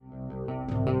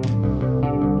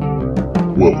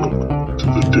Welcome to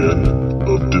the Den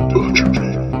of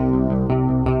Debauchery.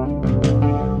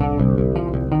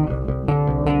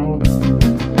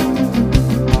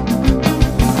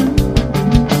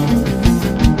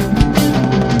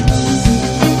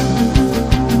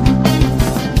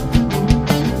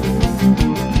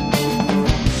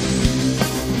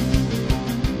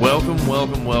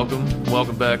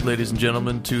 Welcome back, ladies and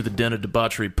gentlemen, to the Den of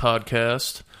Debauchery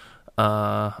podcast.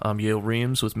 I'm Yale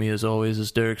Reams. With me, as always,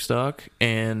 is Derek Stock.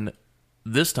 And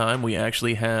this time, we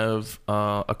actually have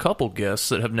a couple guests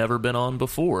that have never been on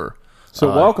before.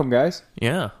 So welcome, guys.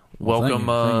 Yeah. Thank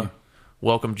you.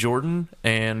 Welcome, Jordan,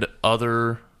 and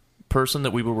other person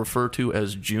that we will refer to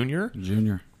as Junior.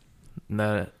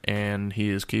 And he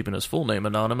is keeping his full name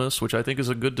anonymous, which I think is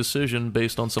a good decision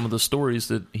based on some of the stories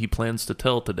that he plans to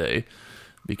tell today.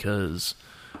 Because,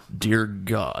 dear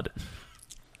God,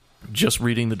 just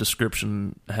reading the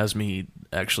description has me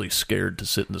actually scared to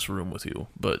sit in this room with you.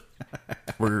 But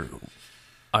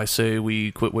I say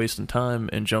we quit wasting time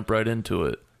and jump right into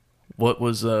it. What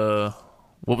was the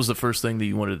first thing that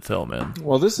you wanted to tell, man?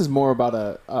 Well, this is more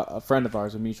about a friend of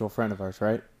ours, a mutual friend of ours,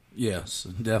 right? Yes,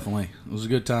 definitely. It was a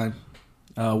good time.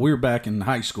 We were back in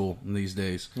high school in these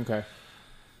days. Okay.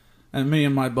 And me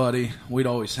and my buddy, we'd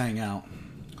always hang out.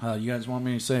 You guys want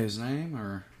me to say his name,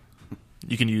 or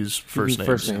You can use first names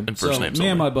first name. and first names. Me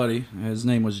and only. my buddy, his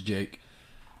name was Jake.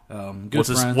 Good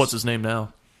friends. What's his name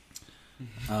now?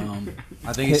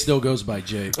 I think he still goes by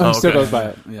Jake. Oh, still okay. goes by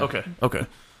it. Yeah. Okay.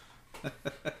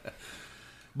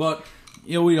 But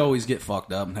we'd always get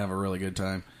fucked up and have a really good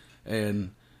time.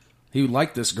 And he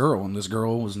liked this girl, and this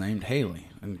girl was named Haley,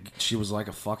 and she was like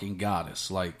a fucking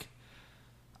goddess. Like,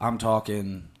 I'm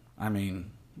talking,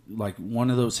 like one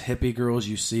of those hippie girls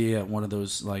you see at one of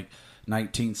those like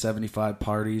 1975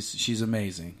 parties. She's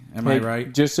amazing. Am I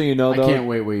right? Just so you know, though,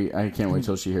 I can't wait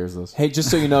till she hears this. Hey, just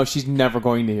so you know, she's never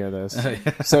going to hear this.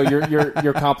 So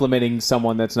you're complimenting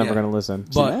someone that's never going to listen.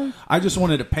 But I just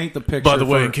wanted to paint the picture. By the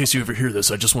way, in case you ever hear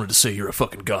this, I just wanted to say you're a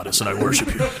fucking goddess and I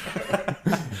worship you.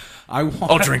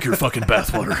 I'll drink your fucking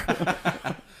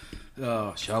bathwater.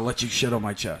 I'll let you shit on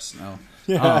my chest.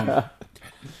 No.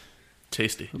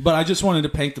 Tasty. But I just wanted to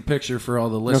paint the picture for all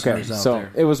the listeners out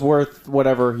there. It was worth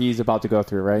whatever he's about to go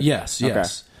through, right? Yes. Okay.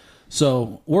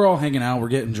 So we're all hanging out, we're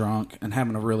getting drunk, and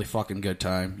having a really fucking good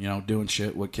time. Doing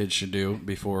shit what kids should do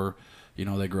before,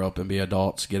 they grow up and be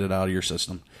adults. Get it out of your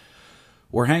system.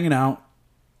 We're hanging out.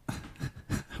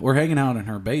 We're hanging out in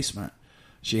her basement.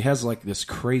 She has like this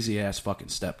crazy ass fucking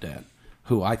stepdad,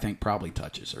 who I think probably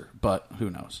touches her, but who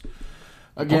knows?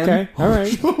 Again? Okay, all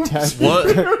right. What?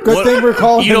 Good thing we're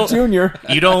calling him Junior.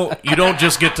 You don't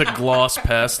just get to gloss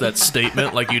past that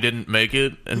statement like you didn't make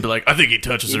it and be like, I think he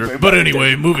touches her. But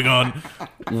anyway, moving on.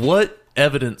 What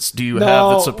evidence do you have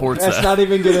that supports let's that? not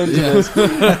even get into this.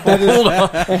 Hold on.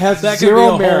 It has That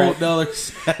zero could be a merit. whole nother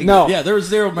segment. No. Yeah, there's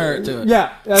zero merit to it.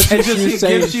 Yeah, that's It just you just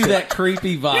saying gives you shit. that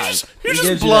creepy vibe. You're It just gives you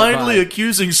that blindly vibe.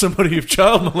 accusing somebody of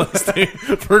child molesting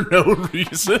for no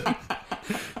reason.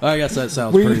 I guess that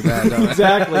sounds pretty bad, doesn't it?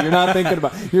 Exactly. You're not thinking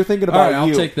about. You're thinking All about right, I'll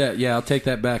you. take that. Yeah, I'll take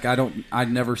that back.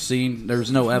 I'd never seen.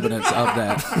 There's no evidence of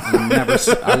that.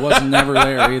 I was never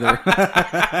there either.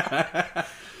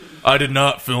 I did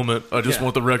not film it. I just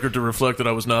want the record to reflect that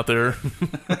I was not there.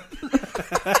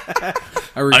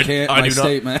 I recant my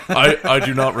statement. I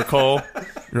do not recall.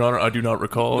 Your Honor, I do not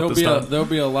recall at this time. There'll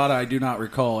be a lot I do not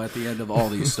recall at the end of all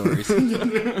these stories.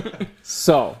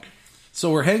 So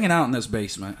we're hanging out in this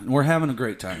basement, and we're having a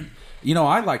great time.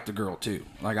 I liked the girl, too.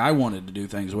 Like, I wanted to do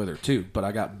things with her, too, but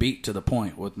I got beat to the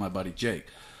point with my buddy Jake.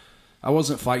 I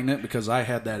wasn't fighting it because I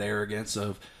had that arrogance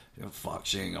of, fuck,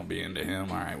 she ain't gonna be into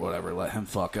him. All right, whatever, let him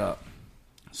fuck up.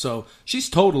 So she's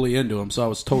totally into him, so I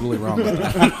was totally wrong with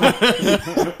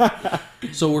that.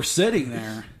 So we're sitting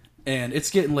there, and it's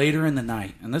getting later in the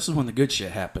night, and this is when the good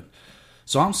shit happened.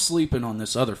 So I'm sleeping on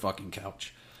this other fucking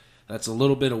couch that's a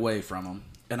little bit away from him.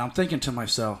 And I'm thinking to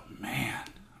myself, man,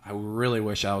 I really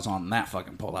wish I was on that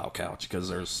fucking pull-out couch because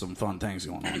there's some fun things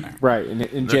going on there. Right,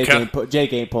 and Jake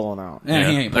ain't pulling out.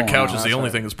 And he ain't that pulling couch out, is the that's only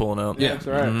right. thing that's pulling out. Yeah, That's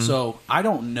right. So I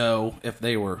don't know if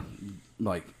they were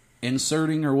like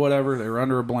inserting or whatever. They were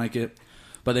under a blanket,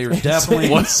 but they were definitely.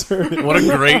 What a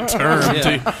great term.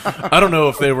 Yeah. I don't know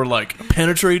if they were like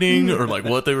penetrating or like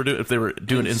what they were doing. If they were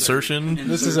doing insertion.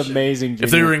 This is amazing. Junior.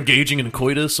 If they were engaging in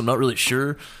coitus, I'm not really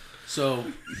sure. So,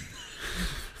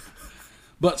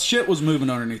 but shit was moving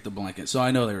underneath the blanket, so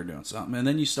I know they were doing something. And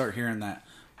then you start hearing that.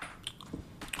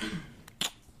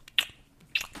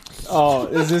 Oh,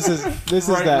 this is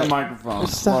Right that in the microphone.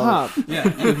 Stop.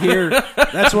 Yeah, you hear.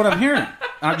 That's what I'm hearing.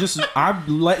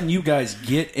 I'm letting you guys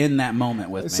get in that moment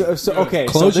with me. So okay,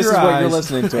 Close so this your is what eyes you're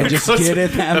listening to. and just get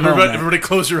in that moment. Everybody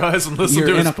close your eyes and listen You're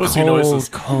to in his a pussy noises.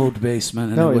 cold basement.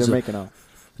 And No, it was they're making up.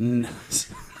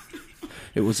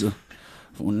 It was a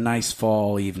nice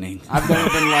fall evening. I've never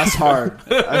been less hard.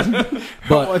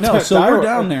 But no, so we're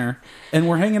down there and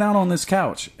we're hanging out on this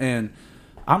couch, and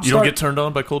You don't get turned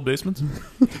on by cold basements?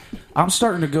 I'm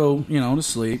starting to go, to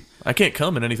sleep. I can't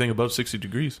come in anything above 60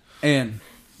 degrees. And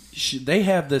they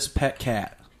have this pet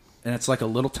cat, and it's like a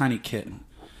little tiny kitten.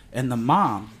 And the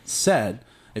mom said,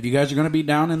 if you guys are going to be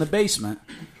down in the basement,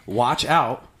 watch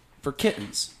out for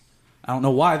kittens. I don't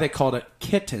know why they called it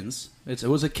kittens. It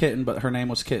was a kitten, but her name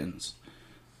was Kittens.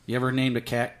 You ever named a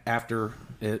cat after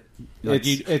it? Like It's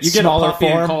you get a smaller puppy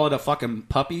form. and call it a fucking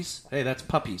puppies? Hey, that's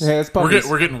puppies. Hey, it's puppies.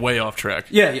 We're getting way off track.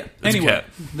 Yeah. It's Anyway, a cat.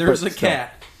 there's a But still.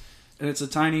 cat, and it's a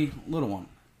tiny little one.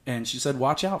 And she said,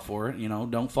 "Watch out for it.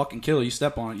 Don't fucking kill it. You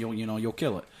step on it, you'll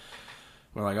kill it."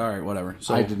 We're like, "All right, whatever."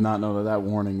 So I did not know that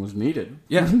warning was needed.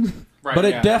 yeah, but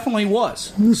it definitely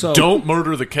was. So Don't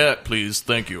murder the cat, please.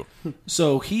 Thank you.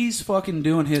 So he's fucking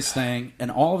doing his thing,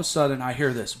 and all of a sudden I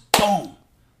hear this boom,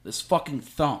 this fucking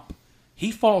thump.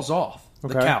 He falls off the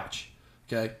Okay. couch.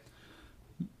 Okay.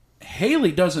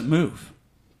 Haley doesn't move.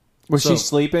 Was So- she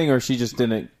sleeping or she just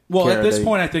didn't? Well, care at this that-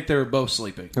 point, I think they were both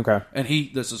sleeping. Okay. And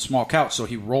this is a small couch, so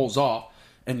he rolls off,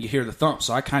 and you hear the thump.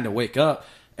 So I kind of wake up,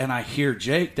 and I hear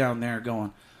Jake down there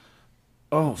going,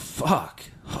 "Oh fuck,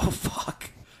 oh fuck,"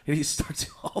 and he starts,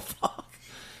 "Oh fuck,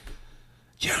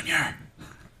 Junior,"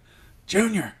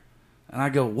 and I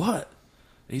go, "What?"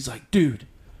 And he's like, "Dude."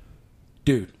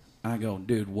 And I go,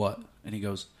 "Dude, what?" And he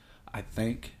goes, "I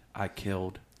think I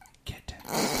killed Kitten."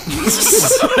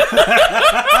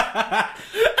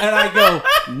 And I go,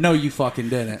 "No, you fucking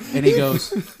didn't." And he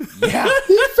goes, "Yeah."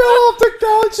 He fell off the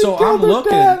couch. So and killed I'm his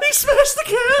looking. cat. He smashed the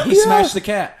cat. He smashed the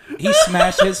cat. He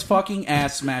smashed his fucking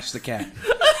ass, smashed the cat.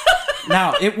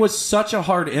 Now, it was such a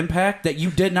hard impact that you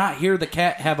did not hear the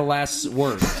cat have a last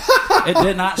word. It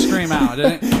did not scream out.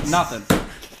 It didn't, nothing.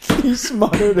 He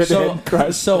smothered it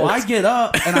in. So I get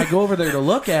up and I go over there to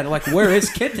look at it. Like, where is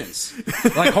Kittens?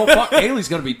 Like, oh fuck, Haley's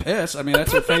gonna be pissed. I mean,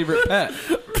 that's her favorite pet.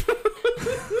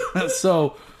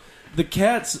 So the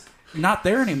cat's not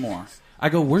there anymore. I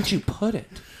go, "Where'd you put it?"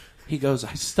 He goes,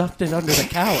 "I stuffed it under the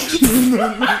couch."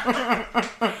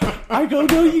 I go,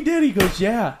 "No, you did." He goes,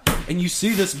 "Yeah." And you see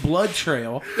this blood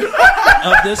trail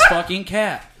of this fucking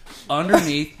cat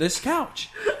underneath this couch.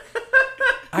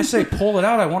 I say, "Pull it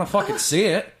out. I want to fucking see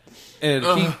it." And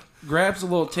he grabs the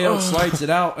little tail, slides it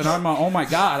out, and I'm like, "Oh my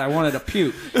god, I wanted to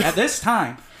puke." At this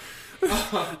time,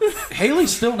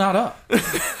 Haley's still not up.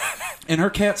 And her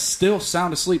cat's still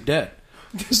sound asleep dead.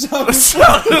 Sound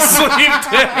asleep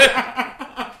dead.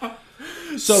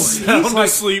 So Sound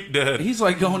asleep dead. he's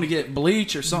like going to get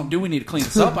bleach or something. "Do we need to clean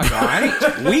this up?" I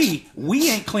go, we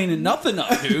ain't cleaning nothing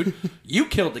up, dude. You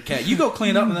killed the cat. You go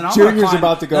clean it up, and then Junior's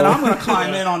about to go. Then I'm going to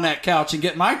climb in on that couch and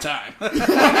get my time.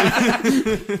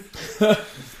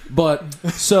 But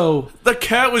so The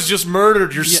cat was just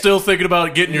murdered. You're still thinking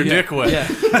about getting your dick wet. yeah.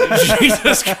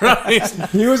 Jesus Christ.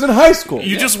 He was in high school.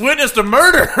 You just witnessed a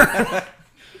murder.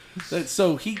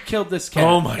 So he killed this cat.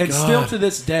 Oh, my and God. still to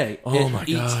this day, Oh, my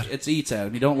God. it eats at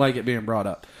him. You don't like it being brought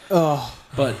up. Oh,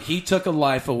 But he took a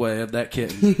life away of that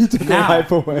kitten. He took a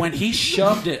life away. When he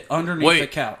shoved it underneath Wait, the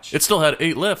couch, it still had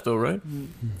 8 left, though, right?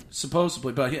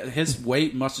 supposedly, but his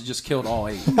weight must have just killed all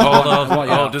 8. Oh, no. Well,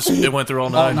 yeah. Oh, just it went through all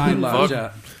 9. All 9 lives, Fuck.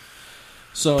 yeah.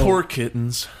 So Poor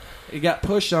kittens. it got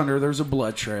pushed under. There's a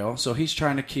blood trail, so he's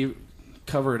trying to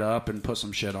cover it up and put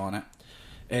some shit on it.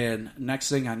 And next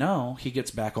thing I know, he gets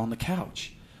back on the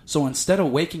couch. So instead of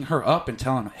waking her up and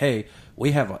telling her, "Hey,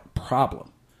 we have a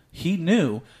problem," he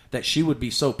knew that she would be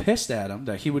so pissed at him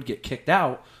that he would get kicked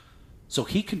out. So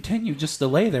he continued just to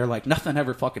lay there like nothing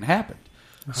ever fucking happened.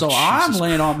 So I'm Jesus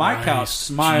laying on my Christ. couch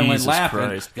smiling, Jesus laughing,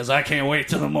 Christ. because I can't wait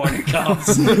till the morning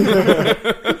comes.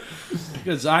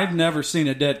 Because I've never seen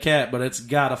a dead cat, but it's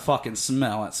got to fucking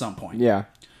smell at some point. yeah.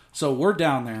 So we're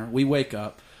down there. We wake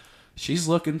up. She's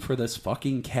looking for this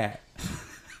fucking cat.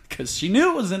 Because she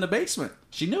knew it was in the basement.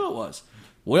 She knew it was.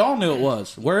 We all knew it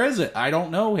was. Where is it? I don't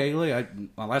know, Haley.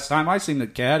 Last time I seen the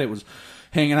cat, it was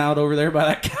hanging out over there by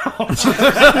that couch.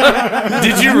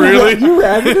 Did you really? You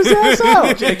ratted his ass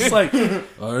out. Jake's like,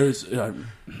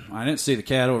 I didn't see the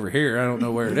cat over here. I don't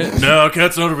know where it is. No,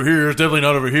 cat's not over here. It's definitely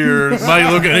not over here. Might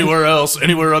look anywhere else,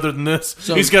 anywhere other than this.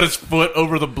 So- He's got his foot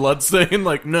over the blood stain.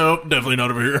 Like, no, definitely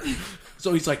not over here.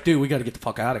 So he's like, "Dude, we got to get the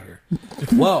fuck out of here."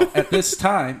 Well, at this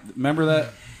time, remember that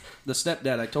the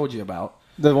stepdad I told you about?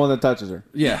 The one that touches her.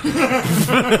 Yeah.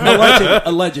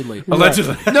 Allegedly.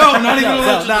 Allegedly. No, not even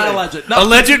allegedly. Not alleged. No.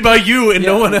 Alleged by you and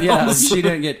no one else. Yeah, she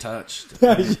didn't get touched.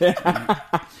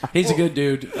 He's a good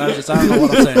dude. I don't know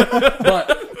what I'm saying.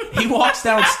 But he walks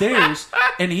downstairs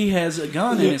and he has a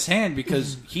gun in his hand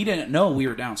because he didn't know we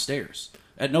were downstairs.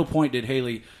 At no point did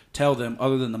Haley tell them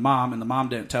other than the mom, and the mom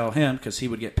didn't tell him because he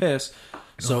would get pissed.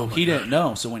 So he didn't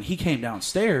know. So when he came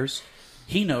downstairs,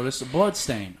 he noticed a blood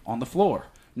stain on the floor.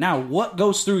 Now, what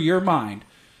goes through your mind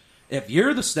if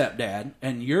you're the stepdad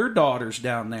and your daughter's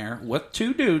down there with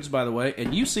two dudes, by the way,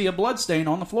 and you see a blood stain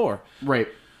on the floor? Rape.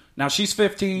 Now, she's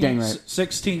 15, Gang rape.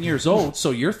 16 years old,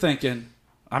 so you're thinking,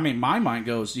 I mean, my mind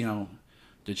goes,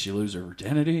 did she lose her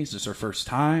virginity? Is this her first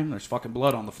time? There's fucking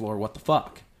blood on the floor. What the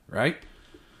fuck? Right?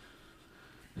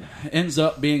 Ends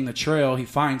up being the trail. He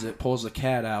finds it, pulls the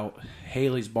cat out.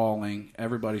 Haley's bawling.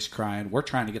 Everybody's crying. We're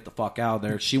trying to get the fuck out of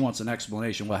there. She wants an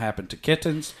explanation what happened to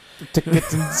kittens.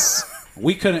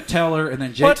 We couldn't tell her, and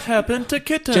then Jake... What happened to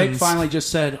kittens? Jake finally just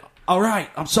said, all right,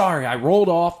 I'm sorry. I rolled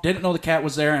off, didn't know the cat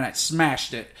was there, and I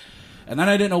smashed it. And then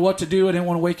I didn't know what to do. I didn't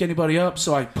want to wake anybody up,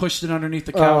 so I pushed it underneath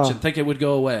the couch and think it would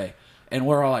go away. And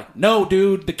we're all like, no,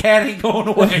 dude, the cat ain't going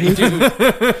away,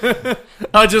 dude.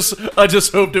 I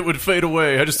just hoped it would fade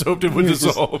away. I just hoped it would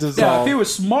dissolve. Yeah, if he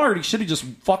was smart, he should have just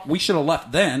we should have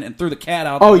left then and threw the cat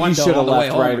out the window you should have on the way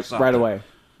left home or something. right away.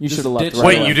 You Just should have left ditch- right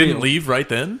Wait, away. you didn't leave right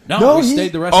then? No, we he-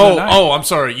 stayed the rest of the night. Oh, I'm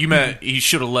sorry. You meant he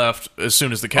should have left as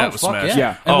soon as the cat was fuck smashed.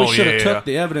 Yeah. And we Oh, should have yeah, took yeah.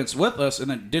 the evidence with us and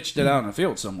then ditched it out in the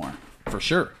field somewhere. For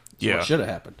sure. That's Yeah. what should have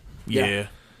happened. Yeah.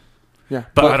 Yeah,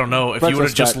 But I don't know. If you would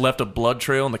have just retrospect- left a blood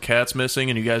trail and the cat's missing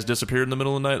and you guys disappeared in the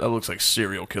middle of the night, that looks like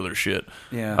serial killer shit.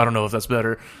 Yeah. I don't know if that's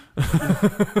better.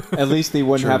 at least they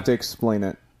wouldn't True. have to explain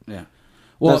it. Yeah.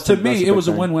 Well, That's to the- that's me, the it was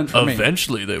a big thing. win-win for me.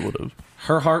 Eventually they would have.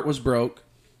 Her heart was broke.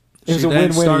 It was She a then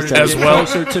win-win, he started said. to As get well.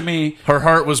 closer to me. Her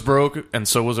heart was broke, and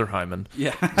so was her hymen.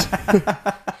 Yeah.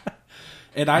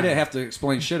 And I didn't have to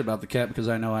explain shit about the cat because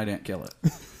I know I didn't kill it.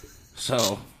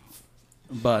 So,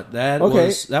 but that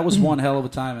was one hell of a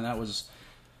time, and that was,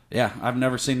 yeah, I've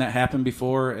never seen that happen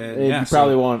before. And yeah, you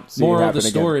probably won't see it Moral of the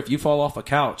happen story: if you fall off a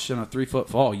couch in a 3-foot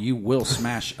fall, you will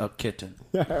smash a kitten.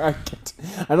 I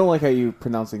don't like how you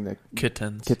pronouncing the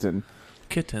Kittens. kitten.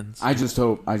 Kittens. I just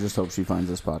hope she finds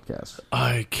this podcast.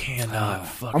 I cannot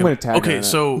fucking... I'm gonna tag her Okay, in it.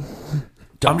 so...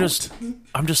 I'm just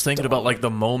thinking about like the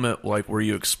moment like where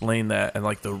you explain that and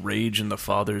like the rage in the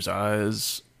father's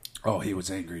eyes. Oh, he was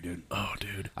angry, dude. Oh,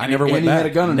 dude. I never went and back. he had a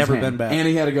gun in Never his hand. been back. And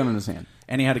he had a gun in his hand.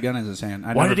 And he had a gun in his hand.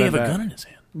 Why did he have a gun in his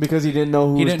hand? Because he didn't know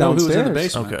who He was didn't know who downstairs. was in the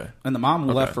basement. Okay. And the mom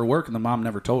left Okay. for work, and the mom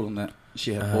never told him that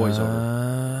she had boys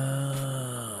over.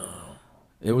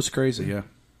 It was crazy, yeah.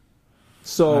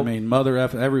 So I mean, mother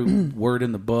F every word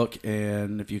in the book,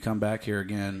 and if you come back here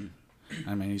again,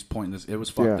 I mean, he's pointing this. It was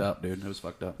fucked Yeah. up, dude. It was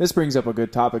fucked up. this brings up a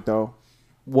good topic, though.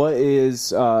 What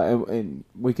is and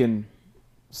we can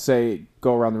say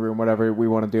go around the room, whatever we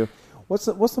want to do. What's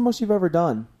the most you've ever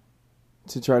done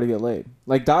to try to get laid?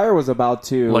 Like Dyer was about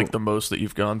to Like the most that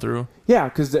you've gone through? yeah,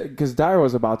 because Dyer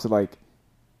was about to like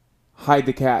hide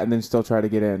the cat and then still try to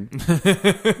get in.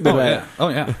 Oh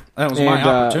yeah, that was And my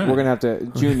opportunity. we're gonna have to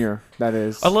Junior. That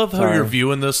is. I love how Sorry. you're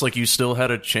viewing this like you still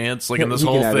had a chance, like in this He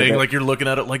can whole edit thing. it. Like you're looking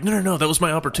at it like, no, that was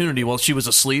my opportunity while she was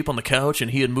asleep on the couch and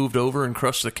he had moved over and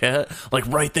crushed the cat. Like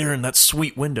right there in that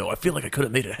sweet window. I feel like I could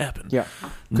have made it happen. Yeah,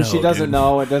 because No, she doesn't dude.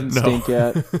 know. It doesn't No. stink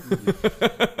yet.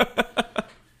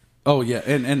 Oh yeah,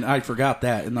 and I forgot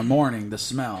that in the morning the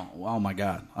smell. Oh my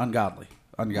god, ungodly.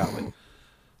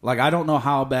 Like I don't know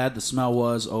how bad the smell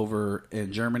was over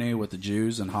in Germany with the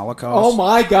Jews and Holocaust. Oh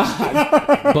my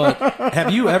god! But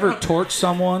have you ever torched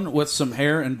someone with some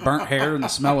hair and burnt hair and the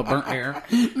smell of burnt hair?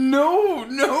 No,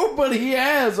 nobody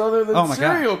has other than Oh my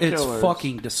serial god, it's killers.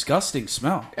 fucking disgusting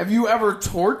smell. Have you ever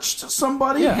torched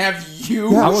somebody? Yeah. Have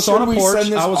you? I was on a Should we porch.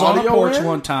 send this I was on a audio porch in?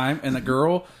 one time, and the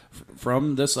girl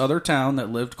from this other town that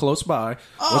lived close by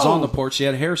was Oh. on the porch. She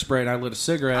had hairspray, and I lit a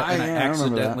cigarette, and I I remember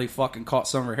accidentally fucking caught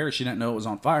some of her hair. She didn't know it was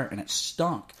on fire, and it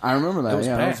stunk. I remember that. It was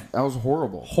yeah, bad. that was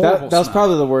horrible. Horrible. That was smell.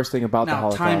 probably the worst thing about the now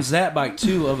Holocaust. times that by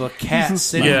 2 of a cat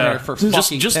sitting Yeah, there for just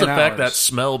fucking the 10 fact that hours.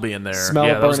 smell being there. Smell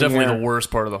yeah, that was burning definitely hair. the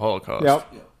worst part of the Holocaust.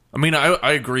 Yep. I mean,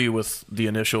 I agree with the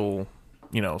initial,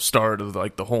 start of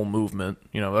like the whole movement.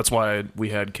 That's why we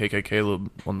had KK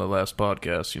Caleb on the last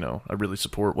podcast. I really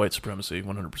support white supremacy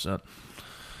 100%.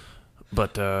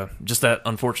 But just that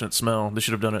unfortunate smell, they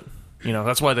should have done it.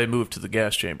 That's why they moved to the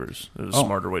gas chambers. It was a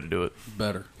smarter way to do it,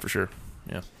 better. for sure.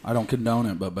 Yeah, I don't condone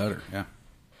it, but better. Yeah.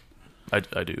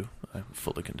 I do. I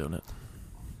fully condone it.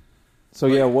 So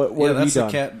yeah, what have you that's the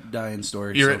done? cat dying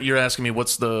story. You're so- you're asking me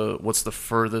what's the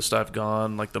furthest I've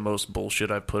gone, like the most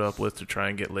bullshit I've put up with to try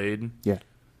and get laid? Yeah.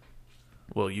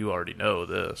 Well, you already know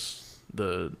this.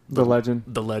 The legend.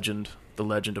 The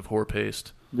legend of whore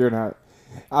paste. You're not.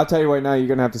 I'll tell you right now, you're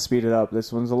gonna have to speed it up.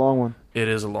 This one's a long one. It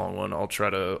is a long one. I'll try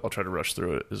to rush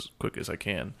through it as quick as I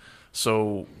can.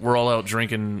 So we're all out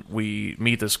drinking. We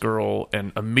meet this girl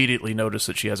and immediately notice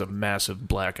that she has a massive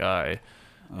black eye,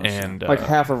 and Like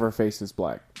half of her face is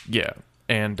black. yeah,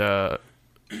 and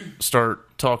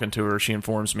start talking to her. She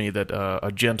informs me that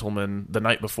a gentleman the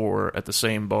night before at the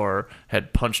same bar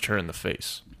had punched her in the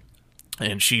face,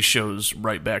 and she shows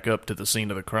right back up to the scene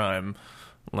of the crime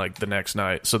like the next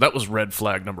night. So that was red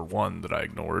flag number one that I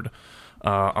ignored.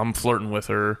 I'm flirting with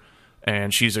her,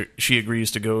 and she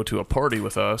agrees to go to a party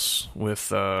with us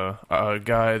with a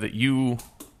guy that you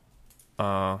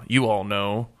all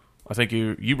know. I think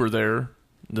you were there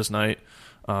this night.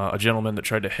 A gentleman that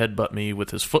tried to headbutt me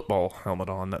with his football helmet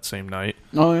on that same night.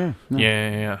 Oh yeah. No.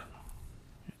 Yeah.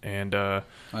 And I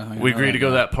think we I know agreed to go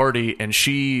to that that party, and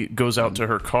she goes out to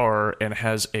her car and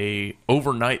has a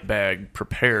overnight bag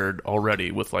prepared already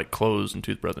with like clothes and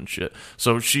toothbrush and shit.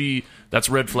 So that's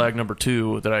red flag number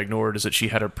two that I ignored, is that she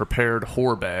had a prepared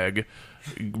whore bag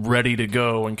ready to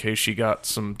go in case she got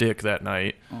some dick that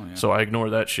night. Oh, yeah. So I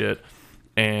ignore that shit.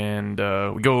 And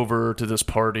we go over to this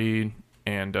party,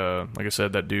 and like I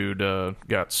said, that dude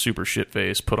got super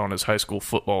shit-faced, put on his high school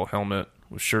football helmet,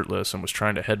 was shirtless, and was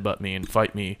trying to headbutt me and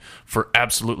fight me for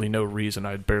absolutely no reason.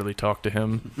 I'd barely talked to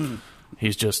him.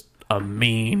 He's just a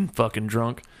mean fucking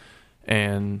drunk.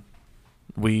 And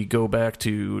we go back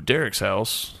to Derek's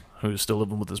house, who's still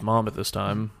living with his mom at this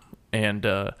time,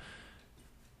 and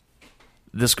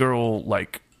this girl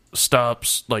like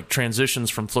stops, like transitions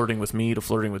from flirting with me to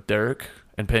flirting with Derek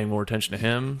and paying more attention to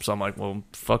him. So I'm like, well,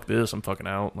 fuck this, I'm fucking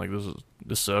out. Like,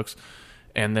 this sucks.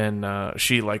 And then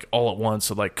she, like, all at once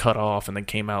had, like, cut off and then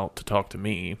came out to talk to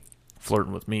me,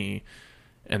 flirting with me.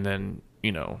 And then,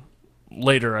 you know,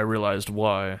 later I realized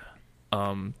why.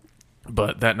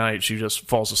 But that night she just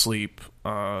falls asleep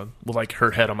with, like,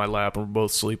 her head on my lap, and we're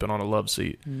both sleeping on a love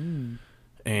seat. And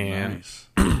Nice.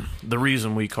 the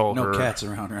reason we call No her... cats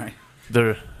around, right?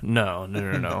 No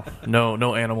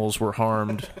animals were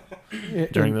harmed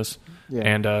during this. Yeah.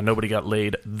 And nobody got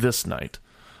laid this night.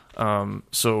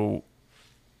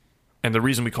 And the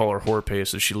reason we call her whore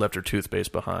paste is she left her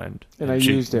toothpaste behind. And I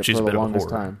used it she's for a the bit of a longest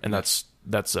whore. time. And that's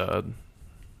the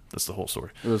whole story.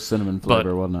 It was cinnamon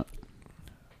flavor, wasn't it?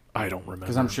 I don't remember.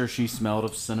 Because I'm sure she smelled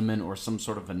of cinnamon or some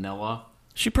sort of vanilla.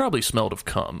 She probably smelled of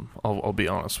cum. I'll be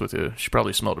honest with you. She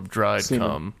probably smelled of dried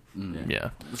Semen. cum.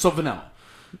 Yeah. So vanilla.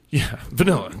 Yeah.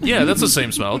 Vanilla. Yeah, that's the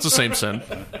same smell. It's the same scent.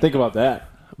 Think about that.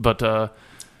 But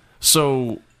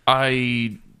so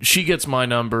she gets my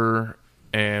number,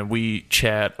 and we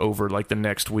chat over like the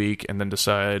next week, and then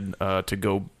decide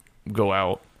to go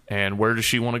out. And where does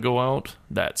she want to go out?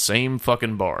 That same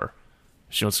fucking bar.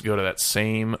 She wants to go to that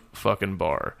same fucking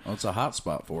bar. Well, it's a hot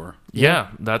spot for her. Yeah,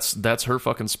 that's her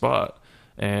fucking spot.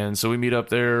 And so we meet up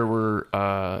there.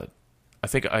 I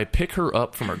think I pick her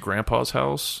up from her grandpa's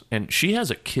house, and she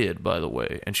has a kid, by the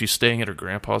way, and she's staying at her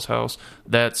grandpa's house.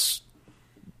 That's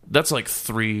like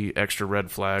 3 extra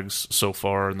red flags so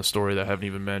far in the story that I haven't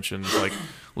even mentioned. Like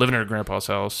living at her grandpa's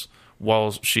house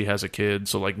while she has a kid,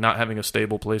 so like not having a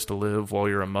stable place to live while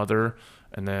you're a mother,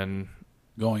 and then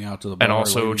Going out to the bar. and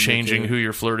also leaving your changing kid. who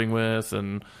you're flirting with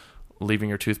and leaving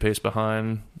your toothpaste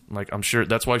behind. Like, I'm sure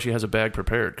that's why she has a bag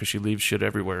prepared, because she leaves shit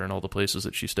everywhere in all the places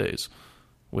that she stays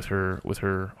with her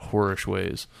whorish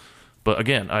ways. But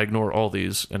again, I ignore all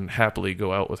these and happily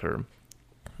go out with her,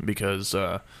 because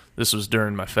this was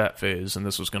during my fat phase, and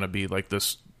this was going to be like the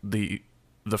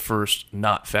first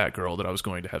not fat girl that I was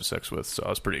going to have sex with. So I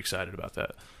was pretty excited about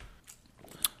that.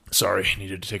 Sorry,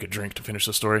 needed to take a drink to finish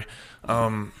the story.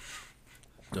 Dun,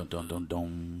 dun, dun,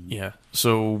 dun. Yeah.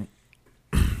 So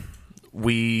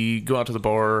we go out to the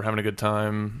bar, having a good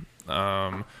time.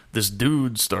 This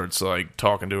dude starts like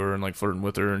talking to her and like flirting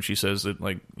with her, and she says that,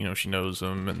 like, you know, she knows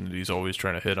him and he's always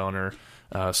trying to hit on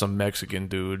her. Some Mexican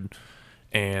dude,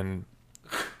 and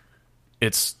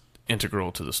it's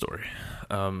integral to the story.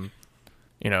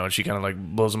 You know, and she kind of like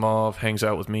blows him off, hangs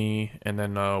out with me, and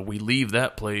then we leave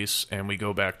that place and we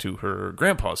go back to her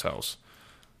grandpa's house.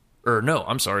 Or no,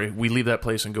 I'm sorry. We leave that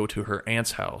place and go to her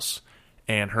aunt's house.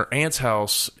 And her aunt's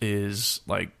house is,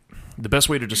 like, the best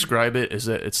way to describe it is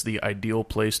that it's the ideal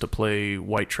place to play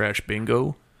white trash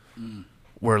bingo.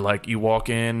 Where, like, you walk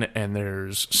in and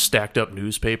there's stacked up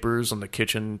newspapers on the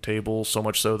kitchen table, so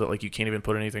much so that, like, you can't even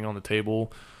put anything on the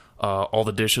table. All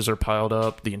the dishes are piled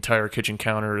up. The entire kitchen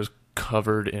counter is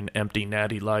covered in empty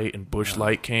Natty Light and Bush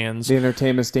Light cans. The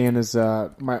entertainment stand is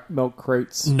milk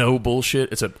crates. No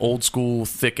bullshit. It's an old school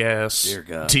thick ass Dear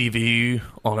God. TV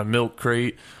on a milk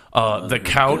crate. The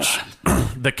couch,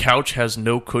 the couch has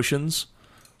no cushions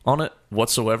on it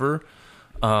whatsoever.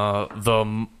 Her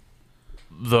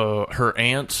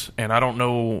aunt, and I don't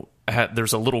know.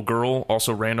 There's a little girl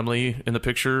also randomly in the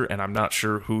picture, and I'm not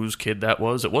sure whose kid that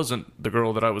was. It wasn't the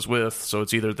girl that I was with, so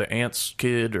it's either the aunt's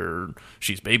kid or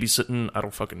she's babysitting. I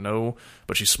don't fucking know.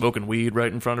 But she's smoking weed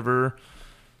right in front of her.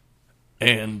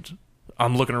 And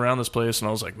I'm looking around this place, and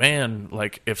I was like, man,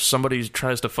 like, if somebody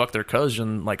tries to fuck their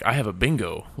cousin, like, I have a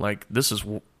bingo. Like, this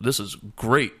is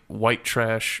great white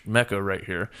trash mecca right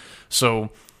here. So,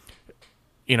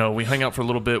 you know, we hang out for a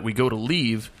little bit. We go to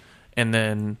leave, and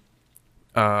then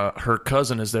her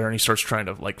cousin is there, and he starts trying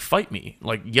to like fight me,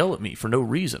 like yell at me for no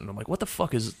reason. I'm like, what the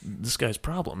fuck is this guy's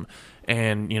problem?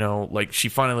 And you know, like she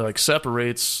finally like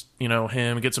separates, you know,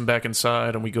 him, gets him back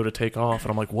inside, and we go to take off.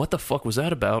 And I'm like, what the fuck was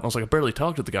that about? And I was like, I barely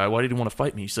talked to the guy. Why did he want to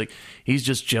fight me? He's like, he's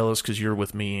just jealous because you're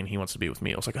with me and he wants to be with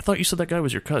me. I was like, I thought you said that guy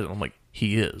was your cousin. I'm like,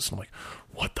 he is. I'm like,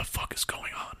 what the fuck is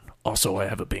going on? Also, I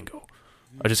have a bingo.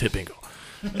 I just hit bingo.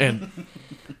 And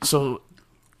so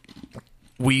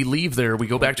we leave there. We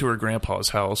go back to her grandpa's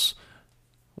house.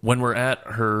 When we're at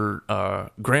her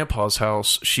grandpa's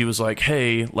house, she was like,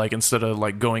 hey, like, instead of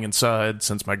like going inside,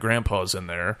 since my grandpa's in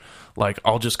there, like,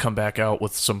 I'll just come back out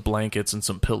with some blankets and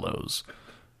some pillows.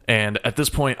 And at this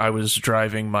point, I was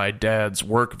driving my dad's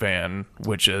work van,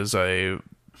 which is a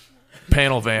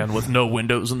panel van with no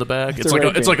windows in the back. It's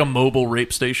like a mobile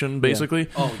rape station, basically.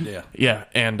 Oh yeah, yeah.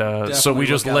 And so we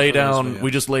just lay down. We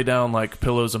just lay down like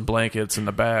pillows and blankets in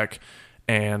the back,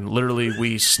 and literally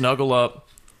we snuggle up.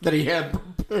 That he had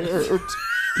prepared.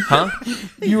 Huh?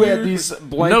 You had these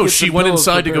blankets. No, she and went pillows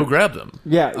inside to go prepared. grab them.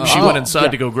 Yeah, She went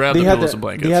inside to go grab the pillows and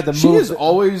blankets. They had to She move. is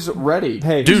always ready.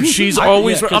 Hey, Dude, she's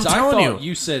always. I'm 'cause telling I you. thought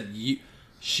you said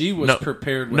she was No,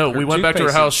 prepared. With no, her we went back to her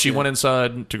toothpaste house. and She shit. went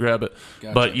inside to grab it,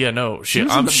 Gotcha. but yeah, no, was in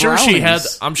I'm the sure she had.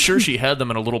 brownies. I'm sure she had them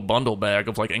in a little bundle bag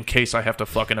of like, in case I have to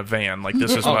fuck in a van. Like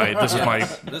this is my this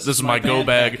is my go van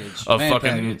bag package. of Van fucking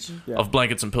package. of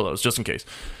blankets and pillows just in case.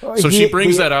 So she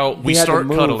brings that out. We start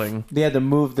cuddling. They had to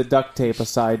move the duct tape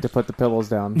aside to put the pillows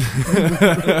down.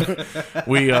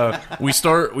 We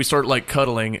start like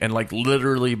cuddling, and like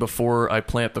literally before I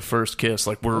plant the first kiss,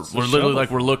 like we're literally shovel?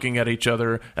 like we're looking at each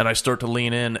other, and I start to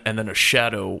lean in, and then a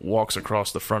shadow walks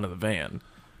across the front of the van,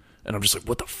 and I'm just like,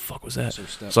 what the fuck was that?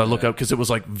 So I look up because it was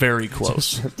like very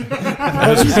close. Stop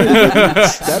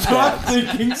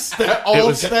thinking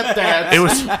stepdads It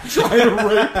was trying to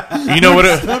rape. you know what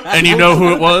and you know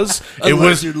who it was?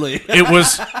 Allegedly. It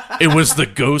was the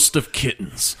ghost of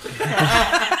kittens.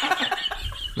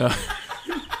 No.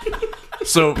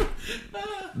 So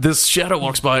this shadow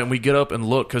walks by, and we get up and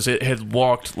look because it had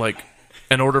walked like,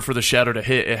 in order for the shadow to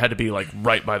hit, it had to be like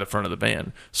right by the front of the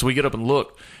van. So we get up and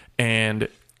look, and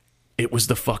it was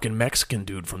the fucking Mexican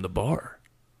dude from the bar.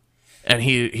 And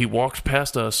he walked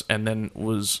past us, and then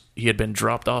he had been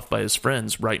dropped off by his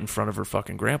friends right in front of her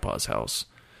fucking grandpa's house.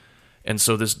 And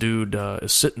so this dude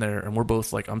is sitting there, and we're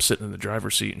both like, I'm sitting in the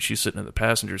driver's seat, and she's sitting in the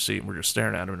passenger seat, and we're just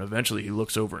staring at him. And eventually he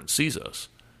looks over and sees us,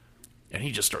 and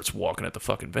he just starts walking at the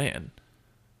fucking van.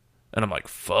 And I'm like,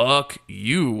 fuck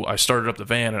you. I started up the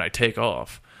van, and I take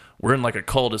off. We're in like a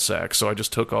cul-de-sac, so I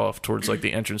just took off towards like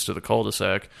the entrance to the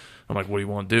cul-de-sac. I'm like, what do you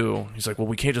want to do? He's like, well,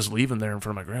 we can't just leave him there in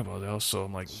front of my grandpa's house. So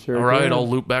I'm like, Sure all right, can. I'll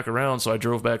loop back around. So I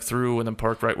drove back through and then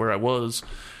parked right where I was.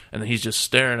 And then he's just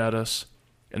staring at us.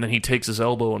 And then he takes his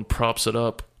elbow and props it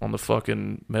up on the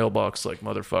fucking mailbox like,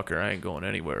 motherfucker, I ain't going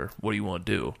anywhere. What do you want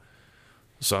to do?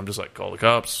 So I'm just like, call the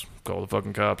cops. Call the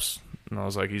fucking cops. And I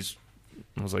was like, just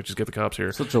get the cops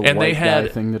here. Such a and white they had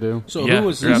guy thing to do. So Yeah, who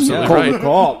was you're this absolutely guy? right.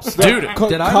 Call the cops, Dude, cops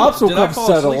will did I come fall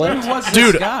settle asleep? it. Who was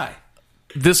Dude. this guy?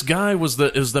 This guy was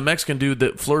the Mexican dude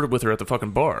that flirted with her at the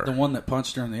fucking bar. The one that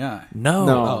punched her in the eye. No.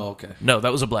 No. Oh, okay. No,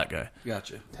 that was a black guy.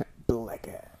 Gotcha. Black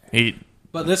guy. He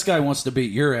But this guy wants to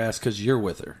beat your ass because you're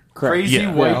with her. Correct. Crazy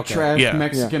Yeah. white Yeah, okay. trash Yeah.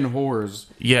 Mexican whores.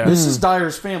 yeah. This is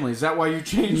Dyer's family. Is that why you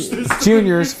changed this?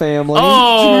 Junior's family.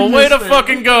 Oh, Junior's way to family.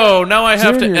 fucking go. Now I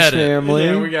have Junior's to edit. family.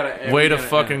 Yeah, we gotta. Way we to gotta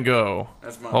fucking edit. go.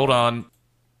 That's my Hold on.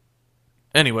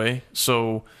 Anyway,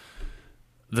 so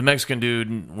the Mexican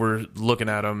dude, we're looking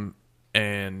at him,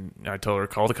 and I told her,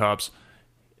 call the cops.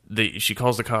 She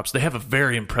calls the cops. They have a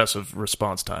very impressive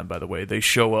response time, by the way. They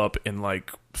show up in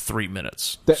like 3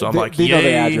 minutes. So I'm like, they know the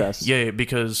yay, address. yay,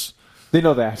 because They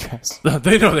know the address.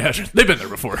 they know the address. They've been there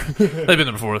before.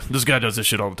 This guy does this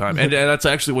shit all the time. And that's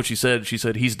actually what she said. She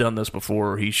said he's done this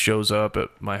before. He shows up at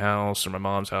my house or my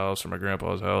mom's house or my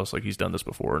grandpa's house. Like, he's done this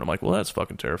before. And I'm like, well, that's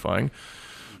fucking terrifying.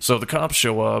 So the cops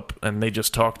show up and they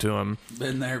just talk to him.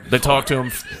 Been there. They talk to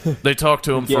him. They talk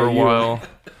to him Yeah, for a you. while,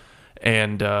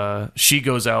 and she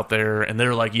goes out there, and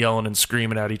they're like yelling and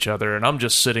screaming at each other, and I'm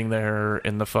just sitting there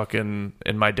in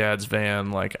my dad's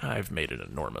van, like I've made an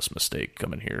enormous mistake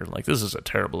coming here. Like this is a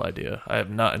terrible idea. I have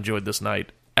not enjoyed this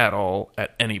night at all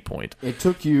at any point. It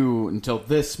took you until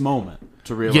this moment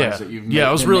to realize that you've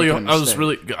I was been really, making a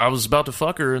mistake. I was about to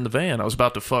fuck her in the van. I was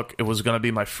about to fuck. It was going to be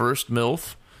my first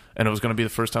MILF, and it was going to be the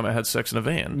first time I had sex in a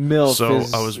van. MILF So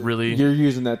is, I was really You're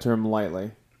using that term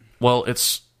lightly. well.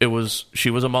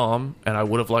 She was a mom, and I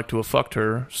would have liked to have fucked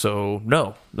her. So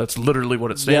no, that's literally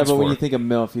what it Yeah, stands but for. when you think of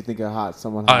MILF, you think of hot,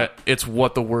 someone hot. It's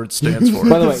what the word stands for.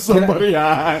 By the way, Somebody can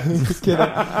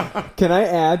I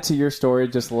add to your story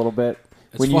just a little bit?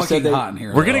 It's fucking hot in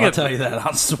here. We're gonna I'll get- tell you that.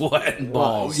 I'm sweating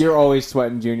balls. You're always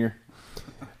sweating, Junior.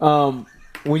 When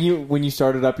you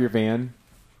started up your van,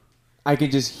 I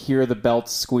could just hear the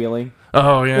belts squealing.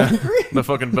 Oh yeah, the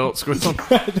fucking belt squeal.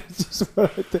 That's just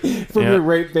what I think. From Yeah. your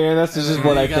rape van, that's just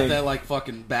what I got think. that like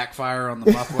fucking backfire on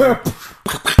the muffler.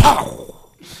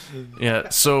 Yeah.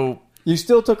 So You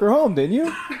still took her home, didn't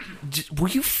you? will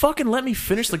you fucking let me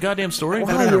finish the goddamn story? Wow,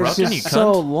 Without you're interrupting, just you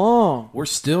so cunt. long. We're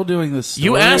still doing this.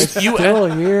 You story. asked. It's still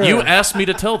here. You asked me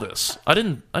to tell this. I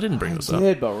didn't bring this up.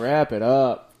 Did, but wrap it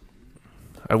up.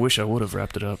 I wish I would have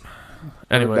wrapped it up.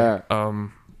 Anyway, back.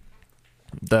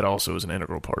 that also is an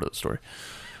integral part of the story.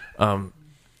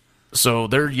 So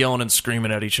they're yelling and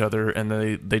screaming at each other, and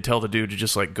they tell the dude to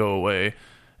just like go away.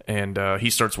 And he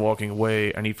starts walking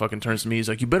away, and he fucking turns to me. He's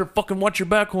like, "You better fucking watch your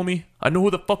back, homie. I know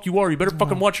who the fuck you are. You better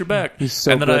fucking watch your back." He's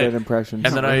so and then good at impressions.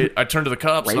 And then I turned to the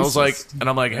cops, and I was like, Racist. and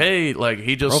I'm like, "Hey, like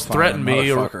he just Profiling, threatened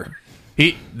me, or motherfucker.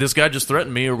 this guy just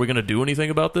threatened me. Are we gonna do anything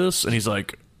about this?" And he's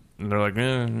like, and they're like,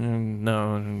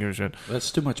 "No, I don't give a shit."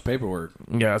 That's too much paperwork.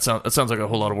 Yeah, it sounds like a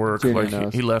whole lot of work. Junior Like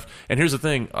knows. he left. And here's the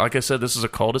thing: like I said, this is a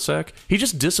cul-de-sac. He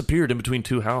just disappeared in between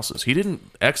two houses. He didn't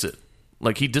exit.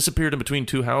 Like he disappeared in between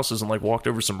two houses and like walked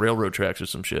over some railroad tracks or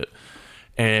some shit.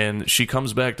 And she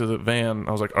comes back to the van.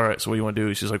 I was like, "All right, so what do you want to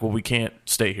do?" She's like, "Well, we can't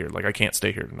stay here. Like I can't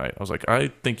stay here tonight." I was like, "I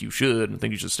think you should. I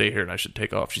think you should stay here, and I should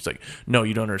take off." She's like, "No,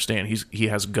 you don't understand. He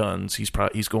has guns. He's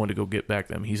going to go get back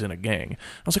them. He's in a gang."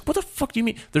 I was like, "What the fuck do you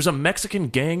mean? There's a Mexican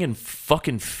gang in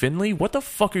fucking Finley? What the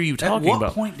fuck are you At talking what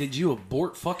about?" point did you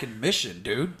abort fucking mission,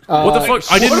 dude? What the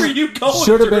fuck? I What are didn't. you going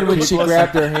Should have through? been when she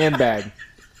grabbed her handbag.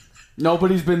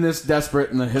 Nobody's been this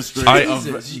desperate in the history of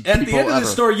Jesus. people At the end of ever. the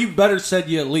story, you better said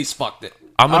you at least fucked it.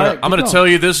 I'm All gonna right, I'm gonna keep tell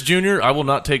you this, Junior. I will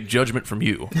not take judgment from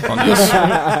you on this.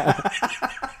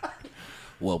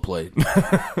 Well played.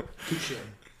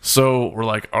 So we're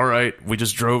like, all right, we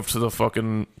just drove to the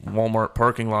fucking Walmart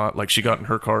parking lot. Like she got in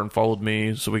her car and followed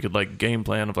me so we could like game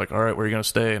plan of like, all right, where are you gonna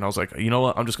stay? And I was like, you know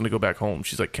what? I'm just gonna go back home.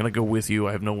 She's like, can I go with you?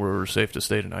 I have nowhere safe to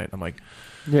stay tonight. I'm like,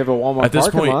 You have a Walmart at this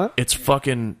parking point, lot.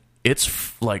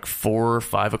 it's like 4 or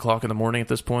 5 o'clock in the morning at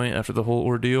this point after the whole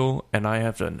ordeal, and I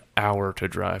have an hour to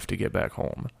drive to get back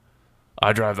home.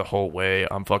 I drive the whole way.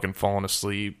 I'm fucking falling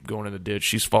asleep, going in the ditch.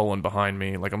 She's following behind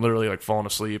me. Like, I'm literally, like, falling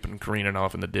asleep and careening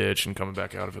off in the ditch and coming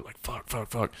back out of it like,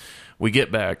 fuck. We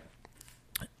get back,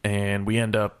 and we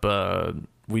end up,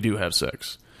 we do have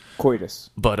sex. Coitus.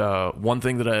 But one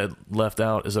thing that I had left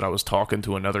out is that I was talking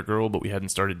to another girl, but we hadn't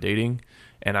started dating.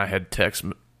 And I had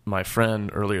texted my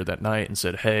friend earlier that night and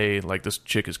said, hey, like, this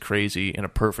chick is crazy. In a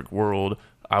perfect world,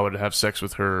 I would have sex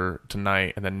with her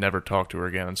tonight and then never talk to her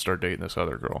again and start dating this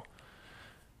other girl.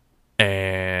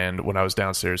 And when I was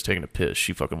downstairs taking a piss,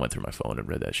 she fucking went through my phone and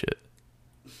read that shit.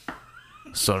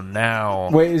 So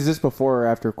now... Wait, is this before or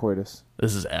after coitus?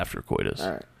 This is after coitus.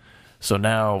 All right. So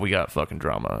now we got fucking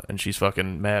drama, and she's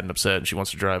fucking mad and upset, and she wants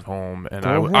to drive home. And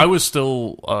Go ahead. I was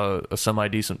still a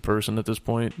semi-decent person at this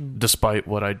point, despite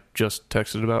what I just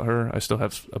texted about her. I still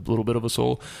have a little bit of a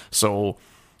soul. So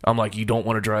I'm like, you don't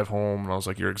want to drive home. And I was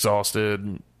like, you're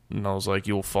exhausted. And I was like,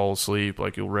 you'll fall asleep,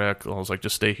 like you'll wreck. And I was like,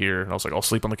 just stay here. And I was like, I'll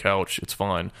sleep on the couch. It's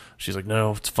fine. She's like,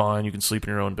 no, it's fine. You can sleep in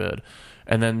your own bed.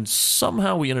 And then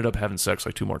somehow we ended up having sex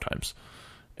like 2 more times.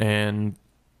 And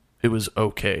it was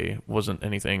okay. Wasn't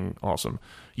anything awesome.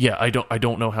 Yeah, I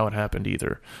don't know how it happened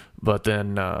either. But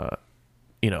then,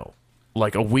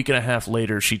 like a week and a half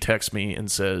later, she texts me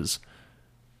and says,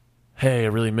 hey, I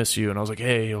really miss you. And I was like,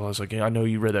 hey, I know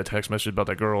you read that text message about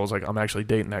that girl. I was like, I'm actually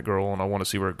dating that girl and I want to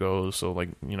see where it goes. So, like,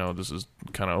 this is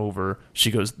kind of over.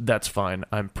 She goes, that's fine.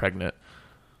 I'm pregnant.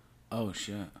 Oh,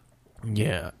 shit.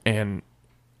 Yeah. And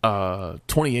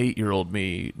 28-year-old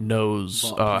me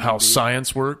knows how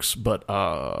science works, but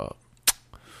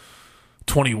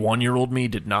 21-year-old me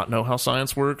did not know how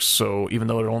science works. So even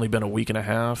though it had only been a week and a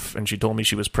half and she told me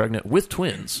she was pregnant with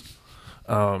twins,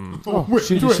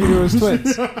 She knew it was twins.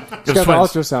 She's got the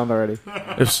ultrasound already.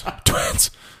 It's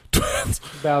twins.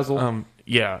 Basil.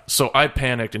 Yeah, so I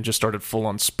panicked and just started full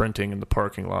on sprinting in the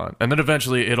parking lot, and then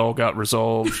eventually it all got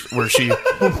resolved. Where she,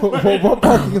 what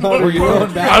parking lot were you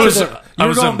Going back I to was- the, I you were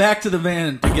was going in- back to the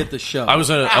van to get the show. I was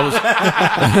he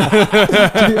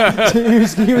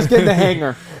was getting the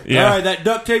hanger. yeah. All right, that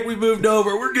duct tape we moved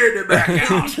over, we're getting it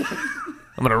back out.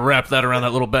 I'm gonna wrap that around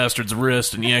that little bastard's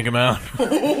wrist and yank him out.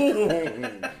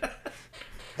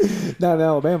 Not in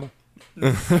Alabama.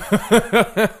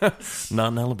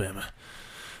 Not in Alabama.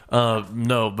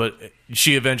 No, but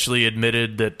she eventually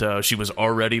admitted that she was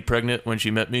already pregnant when she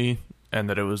met me, and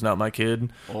that it was not my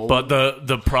kid. But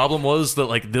the problem was that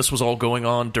like this was all going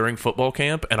on during football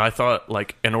camp, and I thought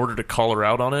like in order to call her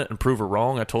out on it and prove her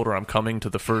wrong, I told her I'm coming to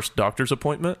the first doctor's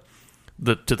appointment.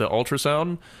 To the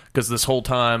ultrasound, because this whole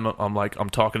time I'm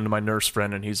talking to my nurse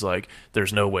friend, and he's like,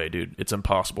 "There's no way, dude. It's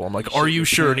impossible." I'm like, "Are you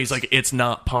sure?" And he's like, "It's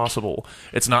not possible.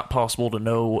 It's not possible to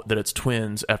know that it's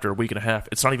twins after a week and a half.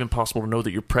 It's not even possible to know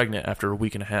that you're pregnant after a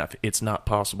week and a half. It's not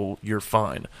possible. You're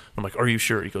fine." I'm like, "Are you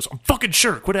sure?" He goes, "I'm fucking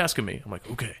sure. Quit asking me." I'm like,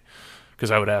 "Okay," because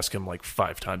I would ask him like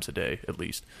 5 times a day at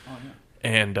least.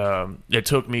 And it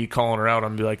took me calling her out.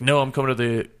 I'm be like, "No, I'm coming to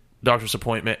the doctor's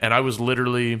appointment," and I was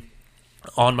literally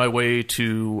on my way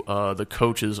to the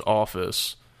coach's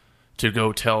office to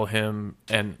go tell him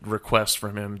and request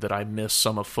from him that I miss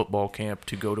some of football camp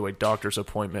to go to a doctor's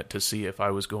appointment to see if I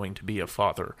was going to be a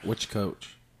father. Which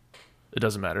coach? It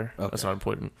doesn't matter. Okay. That's not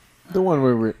important. The one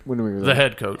when we were The there.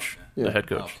 head coach. Yeah. The head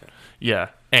coach. Okay. Yeah.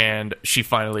 And she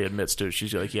finally admits to it.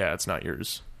 She's like, "Yeah, it's not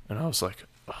yours." And I was like,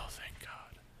 "Oh, thank God."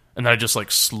 And then I just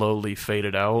like slowly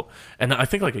faded out. And then I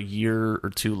think like a year or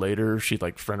 2 later, she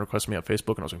like friend requested me on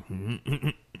Facebook, and I was like,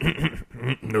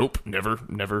 "Nope, never,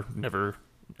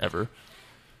 ever."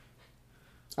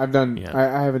 I've done. Yeah.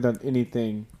 I haven't done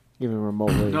anything even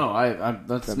remotely. No,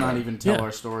 let's not even tell Yeah.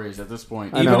 our stories at this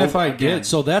point. I Even know. if I Again. did,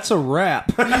 so that's a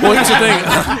wrap. Well, here's the thing.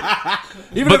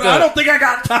 Even But if I the- don't think I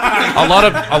got time.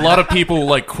 a lot of people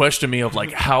like question me of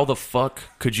like, how the fuck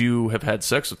could you have had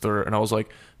sex with her? And I was like,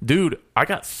 dude, I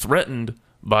got threatened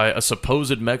by a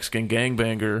supposed Mexican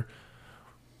gangbanger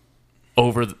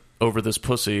over this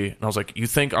pussy. And I was like, you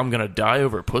think I'm gonna die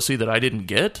over a pussy that I didn't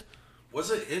get?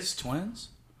 Was it his twins?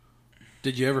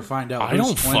 Did you ever find out? I whose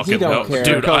don't twins? fucking don't know, care.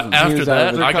 dude. Cousins. He After was out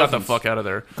that, of it. I got the Cousins. fuck out of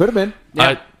there. Could have been.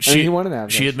 I- she he wanted to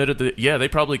have she this. admitted that. Yeah, they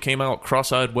probably came out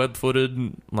cross-eyed, web-footed.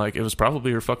 And, like it was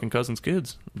probably her fucking cousin's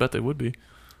kids. Bet they would be.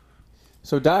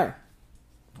 So Dyer,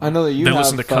 I know that you They have,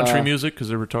 listen to country music because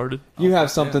they're retarded. You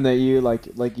have something that you like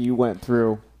you went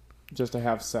through just to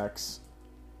have sex.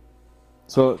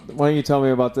 So why don't you tell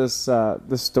me about this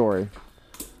this story?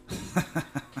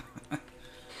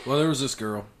 Well, there was this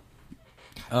girl.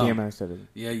 Damn, I said it.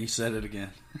 Yeah, you said it again.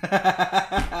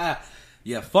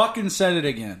 Yeah, fucking said it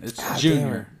again. It's Damn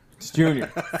Junior. it. It's Junior.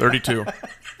 32. Okay,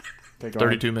 go ahead.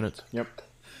 32 minutes. Yep.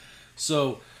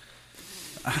 So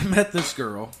I met this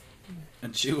girl,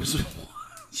 and she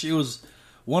was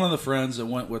one of the friends that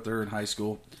went with her in high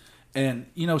school. And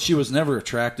you know, she was never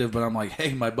attractive, but I'm like,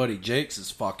 hey, my buddy Jake's is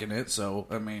fucking it. So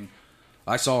I mean,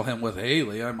 I saw him with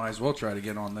Haley. I might as well try to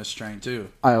get on this train too.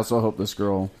 I also hope this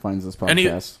girl finds this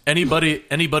podcast. Anybody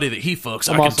that he fucks,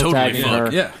 I'm I can also totally tagging fuck.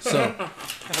 her. Yeah, so I'm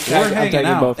we're hanging tagging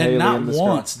out, both Haley and not and this girl.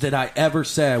 once did I ever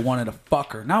say I wanted to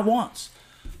fuck her. Not once.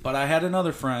 But I had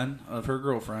another friend of her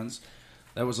girlfriends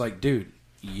that was like, dude,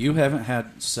 you haven't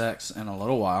had sex in a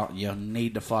little while. You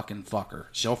need to fucking fuck her.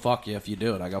 She'll fuck you if you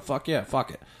do it. I go, fuck yeah, fuck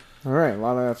it. All right, a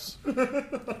lot of F's.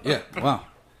 Yeah,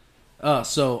 wow.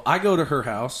 So I go to her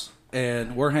house,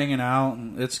 and we're hanging out,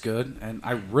 and it's good. And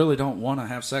I really don't want to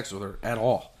have sex with her at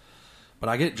all. But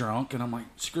I get drunk, and I'm like,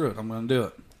 screw it, I'm going to do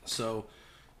it. So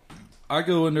I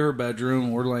go into her bedroom,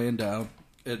 and we're laying down,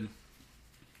 and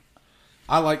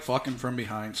I like fucking from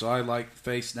behind, so I like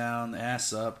face down,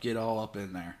 ass up, get all up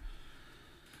in there.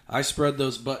 I spread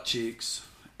those butt cheeks,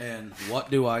 and what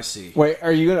do I see? Wait,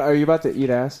 are you about to eat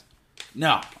ass?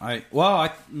 No, I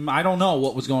don't know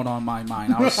what was going on in my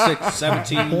mind. I was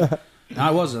 17. No,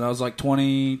 I wasn't. I was like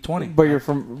 20.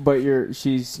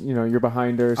 She's you're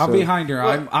behind her. I'm so- behind her.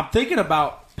 I'm thinking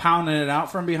about pounding it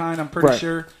out from behind. I'm pretty Right.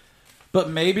 sure, but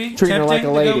maybe Treating her tempting like a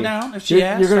lady. to go down if she You're-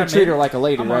 asks. you're gonna I treat may- her like a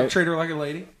lady, I'm gonna right? treat her like a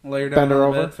lady. Lay her down Bend her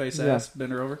on the over? bed, face Yeah. ass,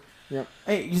 bend her over. Yep.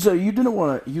 Hey, so you didn't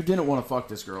want to fuck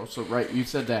this girl, so right? You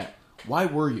said that. Why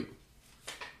were you?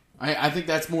 I think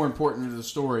that's more important to the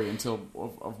story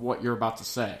of what you're about to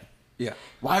say. Yeah.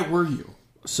 Why were you?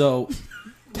 So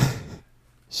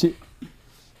She.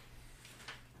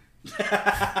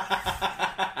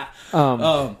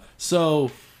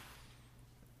 So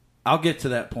I'll get to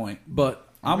that point, but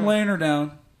I'm laying her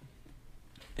down,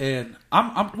 And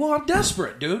I'm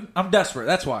desperate, dude. I'm desperate.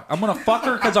 That's why. I'm going to fuck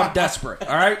her because I'm desperate,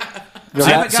 all right? I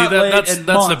haven't got laid that's in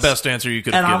the months. best answer you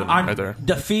could have And given I'm right there.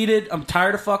 defeated. I'm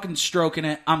tired of fucking stroking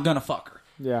it. I'm going to fuck her.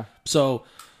 Yeah. So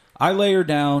I lay her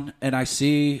down, and I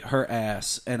see her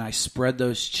ass, and I spread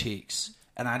those cheeks.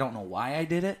 And I don't know why I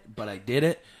did it, but I did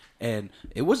it. And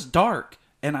it was dark,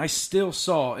 and I still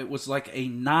saw it was like a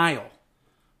Nile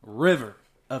river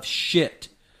of shit.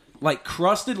 Like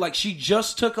crusted, like she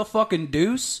just took a fucking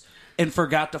deuce and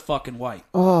forgot to fucking wipe.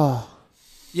 Oh.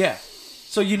 Yeah.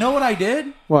 So you know what I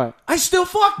did? What? I still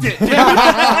fucked it, dude.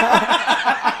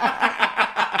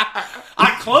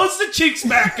 I closed the cheeks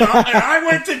back up and I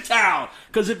went to town.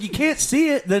 Because if you can't see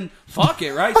it, then fuck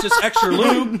it, right? It's just extra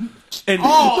lube. And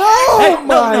Oh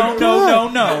my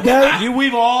God. no. That-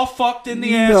 We've all fucked in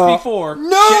the ass No. before.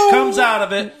 No. Shit comes out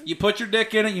of it. You put your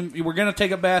dick in it. You were going to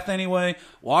take a bath anyway.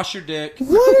 Wash your dick.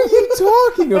 What are you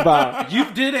talking about?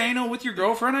 You did anal with your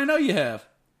girlfriend? I know you have.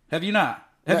 Have you not?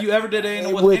 Have you ever did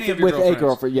anal with any of your with girlfriends? a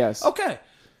girlfriend, yes. Okay.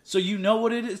 So you know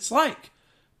what it's like.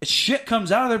 Shit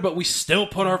comes out of there, but we still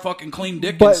put our fucking clean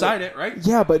dick But- inside it, right?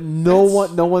 Yeah, but no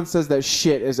one says that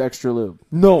shit is extra lube.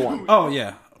 No one. Oh,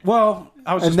 yeah. Well,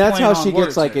 I was And just that's playing how on she words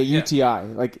gets like there. a Yeah.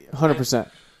 UTI, like 100%.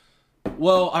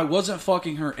 Well, I wasn't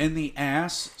fucking her in the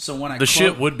ass, so when I The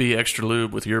shit would be extra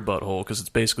lube with your butthole because it's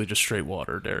basically just straight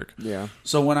water, Derek. Yeah.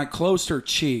 So when I closed her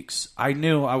cheeks, I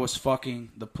knew I was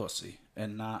fucking the pussy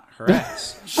and not her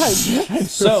ass.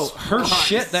 So her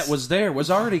shit that was there was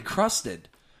already crusted.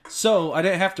 So I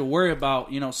didn't have to worry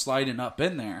about, sliding up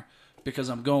in there because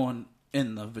I'm going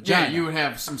in the vagina. Yeah, you would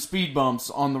have some speed bumps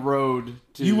on the road.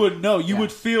 You would know. You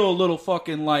would feel a little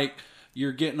fucking like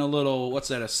you're getting a little, what's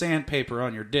that, a sandpaper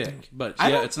on your dick. But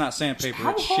don't- it's not sandpaper,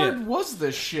 How it's hard shit. was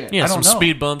this shit? Yeah, I some don't know.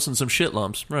 speed bumps and some shit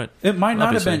lumps. Right. It might not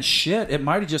Obviously. have been shit. It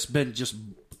might have just been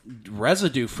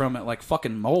residue from it, like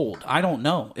fucking mold. I don't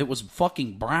know. It was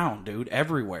fucking brown, dude,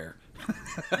 everywhere.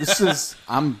 This is.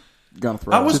 I'm gonna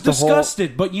throw. I up. was Just the whole-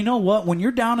 disgusted, but you know what? When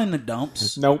you're down in the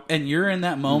dumps, Nope. and you're in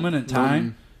that moment in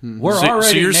time, we're So, already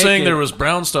so you're naked. saying there was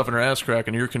brown stuff in her ass crack,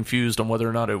 and you're confused on whether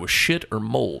or not it was shit or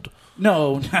mold.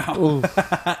 no.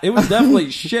 It was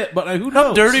definitely shit, but who knows?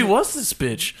 How dirty was this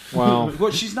bitch? Wow.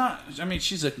 Well, she's not. I mean,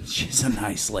 she's a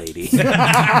nice lady.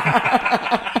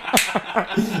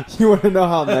 You want to know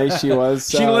how nice she was?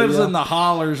 She lives in the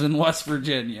hollers in West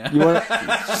Virginia. Do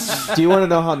you want to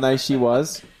know how nice she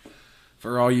was?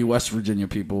 For all you West Virginia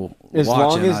people As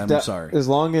watching, long as I'm sorry. As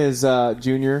long as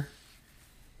Junior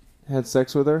had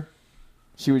sex with her,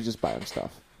 she would just buy him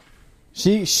stuff.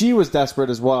 She was desperate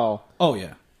as well, Oh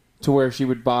yeah. to where she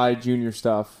would buy Junior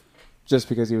stuff just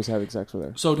because he was having sex with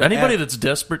her. So to Anybody add- that's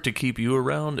desperate to keep you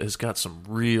around has got some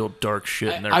real dark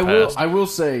shit in their I past. will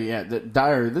say, yeah, that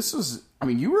Dyer. This was. I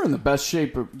mean, you were in the best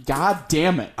shape. Of, God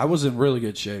damn it! I was in really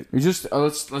good shape. You just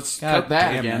let's God cut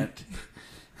that damn again. it.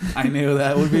 I knew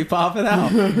that would be popping out.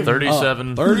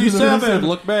 37. 37.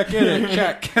 Look back in it.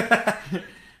 Check.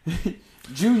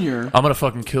 Junior. I'm gonna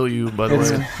fucking kill you, by the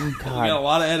It's, way. We got a God,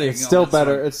 lot of editing. it's still on this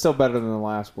better. one. It's still better than the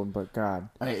last one, but God,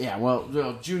 Yeah, well,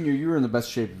 Junior, you were in the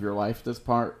best shape of your life. This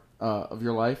part of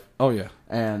your life, Oh yeah.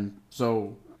 and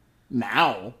so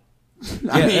now.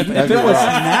 Yeah, if it was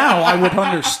now, I would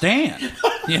understand.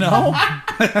 You know.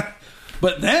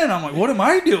 But then I'm like, what am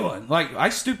I doing? Like, I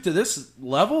stooped to this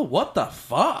level? What the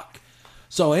fuck?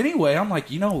 So anyway, I'm like,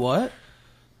 you know what?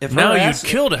 If Now her you'd ass-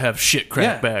 kill to have shit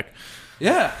crack Yeah. back.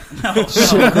 Yeah.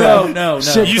 No.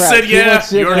 Shit You crack. said He yeah. wants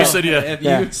shit You already crack. said yeah. If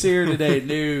Yeah. you would see her today,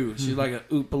 no, she's like a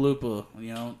Oompa Loompa.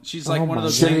 You know, she's like Oh one of my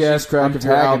those God. things. Shitty ass crack I'm if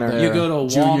you're out tagging her. there. You go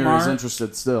to Junior is Walmart,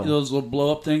 interested still. Those little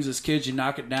blow up things as kids, you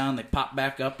knock it down, they pop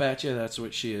back up at you. That's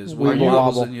what she is. Wibble Wiggle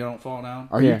wobbles wobble. and you don't fall down.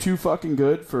 Are Yeah. you too fucking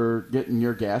good for getting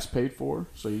your gas paid for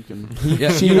so you can?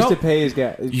 Yeah, she you used know- to pay his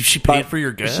gas. She paid for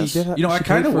your gas? She did. You know, I she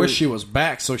kind paid of for- wish she was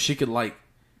back so she could like,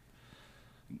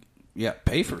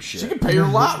 pay for shit. She can pay your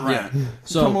lot rent. Yeah.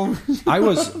 So Come over. I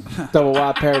was double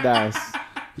wide paradise.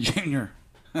 Junior.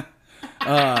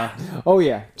 Oh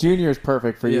yeah, Junior is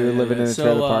perfect for you living in a So,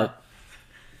 trailer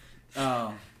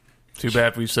park. Too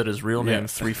bad we said his real name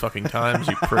 3 fucking times,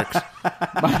 you pricks.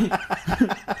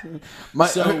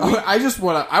 I just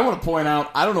want to point out.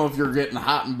 I don't know if you're getting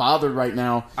hot and bothered right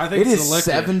now. I think it it's is the liquor.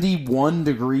 71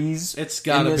 degrees. It's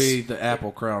got to in this- be the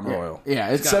Apple Crown Royal. Yeah,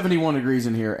 it's 71 degrees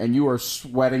in here, and you are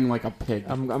sweating like a pig.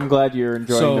 I'm glad you're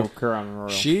enjoying So, the Crown Royal.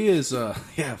 She is,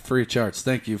 free of charge.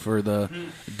 Thank you for the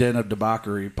Den of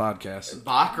Debauchery podcast.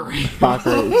 Bockery.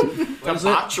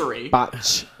 Botchery.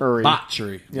 Botchery.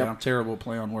 Botchery. Yeah, I'm terrible at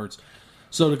play on words.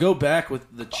 So to go back with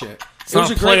the chick. It's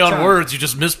not a play on words, you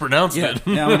just mispronounced Yeah, it.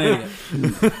 yeah, I'm an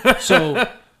idiot. So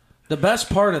The best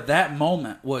part of that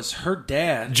moment was her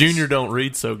dad. Junior don't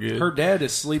read so good. Her dad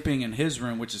is sleeping in his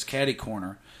room, which is caddy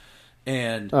corner,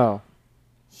 and Oh,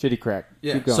 shitty crack.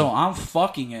 yeah. Keep going. So I'm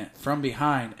fucking it from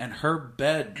behind, and her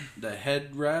bed, the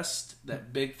headrest,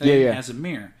 that big thing, Yeah. has a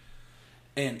mirror,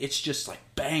 and it's just like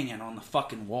banging on the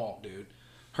fucking wall, dude.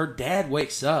 Her dad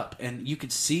wakes up, and you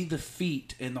could see the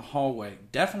feet in the hallway,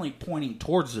 definitely pointing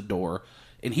towards the door,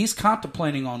 and he's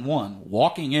contemplating on one,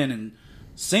 walking in and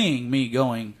seeing me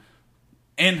going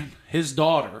in his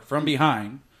daughter from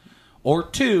behind, or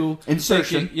two,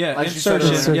 Insertion. thinking, yeah, Like she said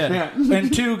insertion, earlier. yeah,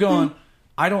 and two going,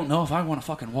 I don't know if I want to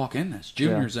fucking walk in this.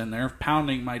 Junior's in there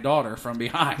pounding my daughter from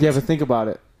behind. Yeah, but think about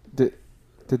it. Did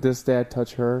this dad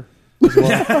touch her as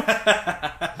well?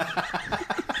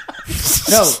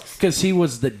 No, because he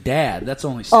was the dad. That's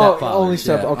only Oh, stepfather. only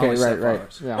step. Okay, only right.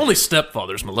 stepfathers. Yeah. Only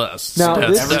stepfathers molest. Now,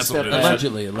 that's, this- that's what it is.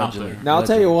 Allegedly. Now I'll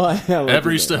tell you what.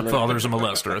 Every stepfather's a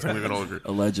molester. I think we can all agree.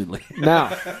 Allegedly. Now,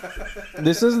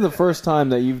 this isn't the first time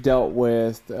that you've dealt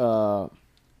with But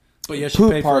yeah, she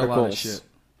poop paid for a lot of particles shit.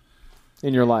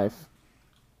 in your life.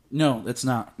 No, it's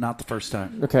not. Not the first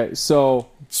time. Okay, so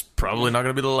It's probably not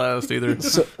going to be the last either.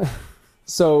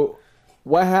 so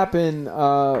what happened?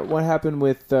 What happened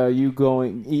with you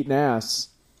going eating ass?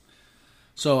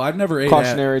 So I've never ate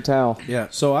Cautionary towel. Yeah,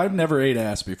 so I've never ate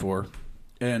ass before.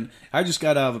 And I just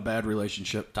got out of a bad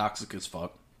relationship, toxic as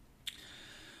fuck.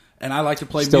 And I like to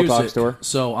play Still music. talk store.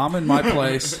 So I'm in my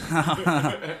place.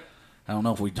 I don't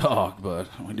know if we talk, but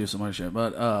we do some other shit.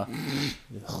 But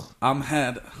I'm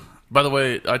had. By the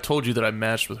way, I told you that I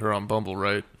matched with her on Bumble,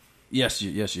 right? Yes,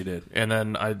 you did. And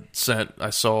then I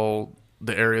saw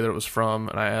the area that it was from,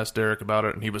 and I asked Derek about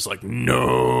it, and he was like,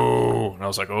 no. And I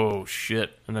was like, oh,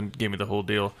 shit. And then gave me the whole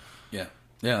deal. Yeah,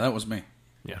 that was me.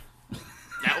 Yeah.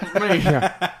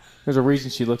 Yeah. There's a reason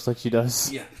she looks like she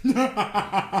does. Yeah.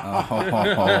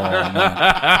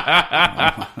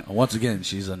 Man. Once again,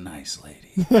 she's a nice lady.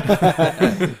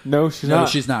 No, she's No, not.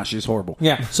 she's not. She's horrible.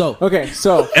 Yeah. So Okay,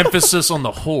 so Emphasis on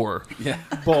the whore. yeah,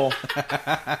 bull.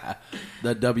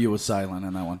 the W was silent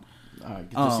on that one.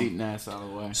 Get this eating ass out of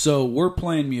the way. So we're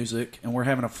playing music and we're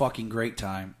having a fucking great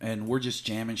time and we're just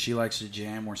jamming. She likes to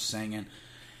jam. We're singing.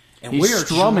 And He's we are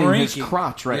strumming drinking, his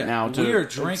crotch right now to we are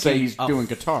drinking say he's a doing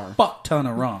guitar. fuck ton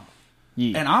of rum.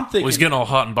 Yeah. And I'm thinking, Well, he's getting all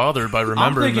hot and bothered by I'm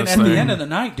remembering thinking this at thing. the end of the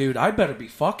night, dude, I better be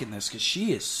fucking this because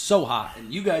she is so hot.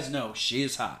 And you guys know she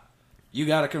is hot. You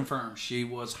got to confirm she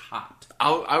was hot.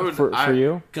 I would For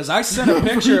you? Because I sent a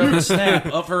picture of a snap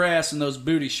of her ass in those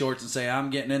booty shorts and say, I'm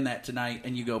getting in that tonight.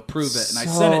 And you go, prove it. And I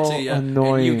sent it to you. And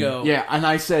annoying. you go, Yeah, and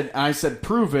I said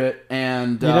prove it,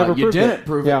 and You never you proved didn't it.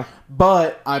 prove Yeah. it.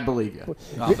 But I believe you. oh,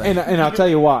 thank you. And I'll tell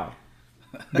you why.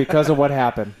 Because of what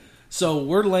happened. So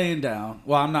we're laying down.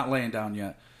 Well, I'm not laying down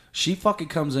yet. She fucking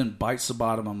comes in, bites the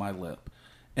bottom of my lip.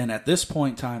 And at this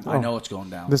point in time, I know it's going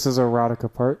down. This is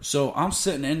erotica part. So I'm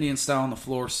sitting Indian style on the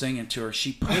floor singing to her.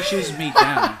 She pushes me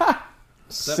down.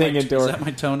 Is that Singing my, to is her. that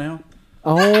my toenail?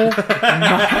 Oh my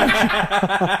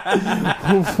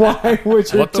God. Why would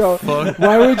your What the fuck?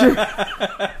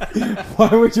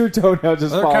 why would your toenail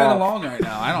just They're fall kind off? of long right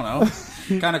now. I don't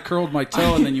know. Kind of curled my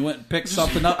toe and then you went and picked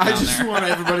something up down I just there. want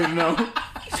everybody to know.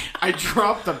 I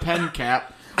dropped the pen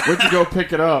cap. Went to go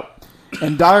pick it up,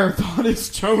 and Dyer thought his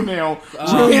toenail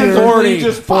randomly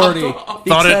just popped 40. off. He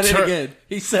Thought said it it tur- again.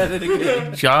 He said it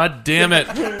again. God damn it.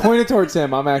 Point it towards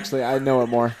him. I know it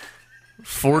more.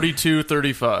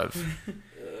 42-35.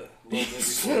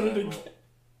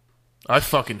 I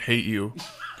fucking hate you.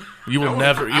 You will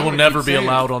never be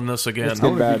allowed on this again. It's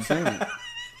getting bad.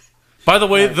 By the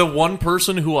way, the one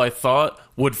person who I thought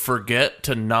would forget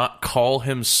to not call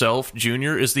himself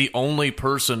Junior is the only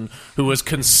person who has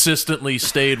consistently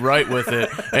stayed right with it,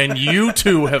 and you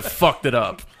two have fucked it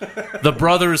up. The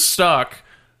brothers Stock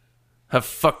have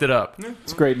fucked it up.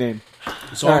 It's a great name.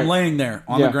 So All I'm right. laying there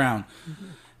on Yeah. the ground,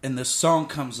 and this song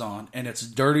comes on, and it's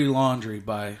 "Dirty Laundry"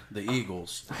 by the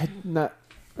Eagles. Not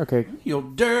okay. Your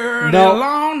dirty No.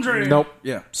 laundry. Nope.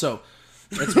 Yeah. So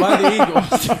it's by the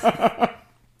Eagles,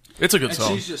 It's a good and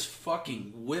song. she's just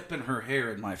fucking whipping her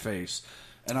hair in my face,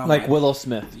 and I'm Like Willow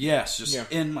Smith. yes, just Yeah.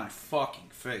 in my fucking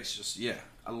face. Just yeah.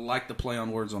 I like the play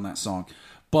on words on that song,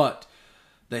 but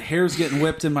the hair's getting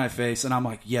whipped in my face, and I'm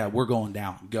like, yeah, we're going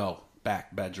down. Go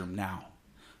back bedroom now.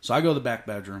 So I go to the back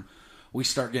bedroom. We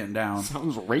start getting down.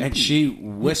 Sounds rapey. And she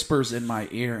whispers in my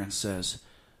ear and says,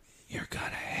 "You're gonna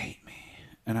hate me."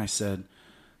 And I said,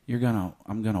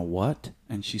 I'm gonna what?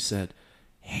 And she said,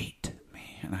 "Hate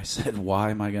me." And I said, "Why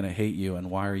am I gonna hate you?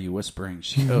 And why are you whispering?"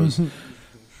 She goes,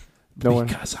 No one.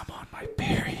 "Because I'm on my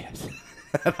period."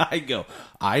 And I go,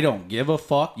 "I don't give a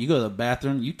fuck. You go to the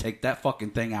bathroom. You take that fucking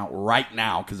thing out right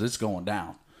now because it's going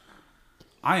down."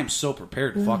 I am so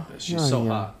prepared to fuck this. She's so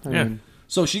hot. I Yeah. mean,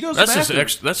 So she goes That's to the just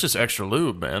bathroom. that's just extra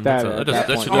lube, man. That- That, at that, that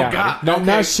that point, should yeah. God. No,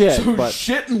 not shit, So but-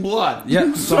 shit and blood.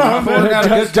 Yeah, so I'm pouring out a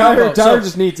good Tyler combo. So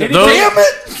just needs it. Those- Damn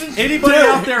it! anybody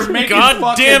out there making God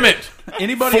fucking, damn it!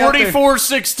 Anybody out there,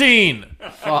 44-16.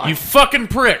 You fucking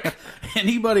prick.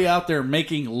 anybody out there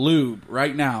making lube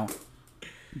right now,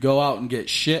 go out and get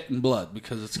shit and blood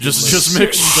because it's good lube. Just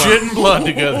mix shit and blood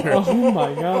together. Oh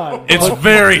my god! It's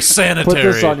very Put sanitary.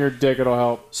 this on your dick; it'll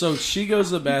help. So she goes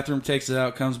to the bathroom, takes it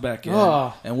out, comes back in,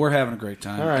 Oh. and we're having a great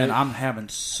time. All right. And I'm having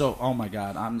so, oh my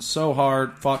god, I'm so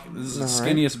hard. Fuck, this is the All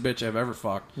right. skinniest bitch I've ever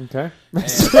fucked. Okay. And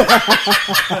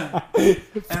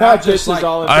That I'm bitch just is like,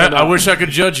 all I internal. wish I could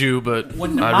judge you, but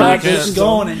when the I really night is can't.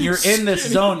 going and you're in this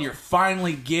zone, you're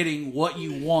finally getting what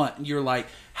you want. And you're like,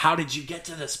 how did you get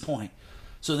to this point?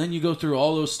 So then you go through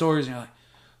all those stories and you're like,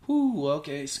 whoo,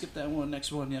 okay, skip that one,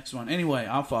 next one, next one. Anyway,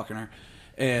 I'm fucking her.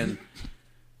 And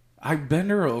I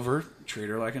bend her over, treat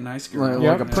her like a nice girl. Like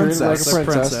Yep, a treat her princess. like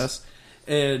a princess.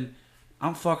 And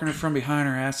I'm fucking her from behind.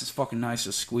 Her ass is fucking nice,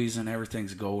 is squeezing.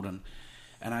 Everything's golden.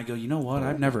 And I go, you know what?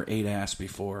 I've never ate ass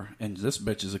before. And this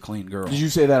bitch is a clean girl. Did you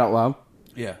say that out loud?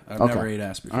 Yeah, I've Okay. never ate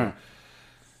ass before. All right.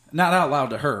 Not out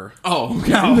loud to her. Oh, okay.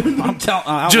 No, I'm telling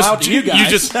out loud to you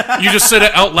guys. You just said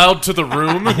it out loud to the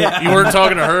room. You weren't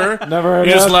talking to her. Never heard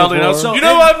You just ass loudly before. announced, "You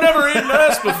know, I've never eaten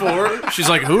ass before." She's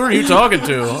like, "Who are you talking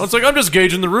to?" I was like, "I'm just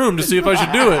gauging the room to see if I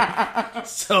should do it."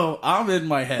 So I'm in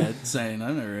my head saying,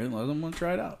 I never ate it. I'm going to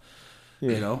try it out.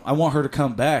 Yeah. You know, I want her to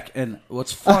come back. And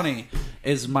what's funny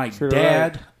is my Sure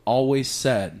dad always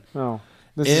said, Oh,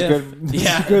 this is if, good. This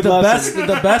yeah, is a good the lesson.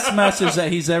 best message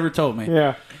that he's ever told me.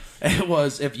 Yeah. It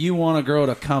was, if you want a girl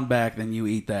to come back, then you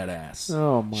eat that ass.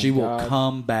 Oh, my She will God.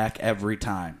 come back every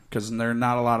time because there are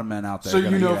not a lot of men out there. So you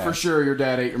gonna know eat for ass. sure your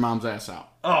dad ate your mom's ass out.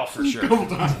 Oh, for sure.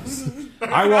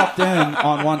 I walked in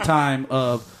on one time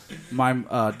of my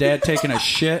dad taking a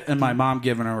shit and my mom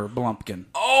giving her a blumpkin.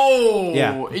 Oh,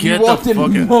 Yeah. you Get walked the in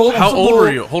fucking. multiple How old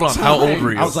were you? Hold on. How old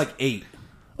were you? I was like 8.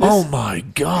 "Oh my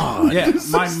god." Yeah,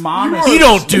 my mom is. You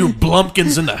don't do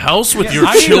blumpkins in the house with your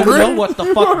I didn't even know children. what the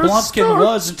fuck Blumpkin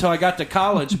was until I got to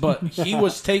college, but he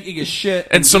was taking a shit.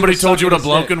 And somebody he was told you what a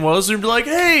sucking his Blumpkin was, and you'd be like,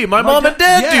 "Hey, my dick. mom and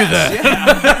dad do Yes,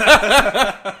 that."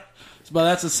 yeah. But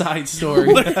that's a side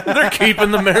story. They're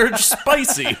keeping the marriage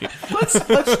spicy.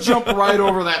 Let's jump right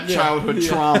over that childhood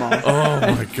trauma. Oh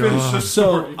my god.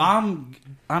 So I'm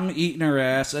eating her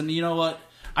ass, and you know what?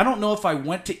 I don't know if I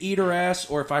went to eat her ass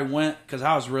or if I went because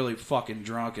I was really fucking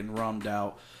drunk and rummed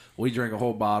out. We drank a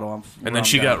whole bottle. And then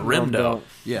she rummed got out. rimmed out.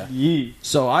 Yeah. Yee.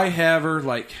 So I have her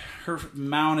like her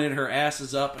mounted, her ass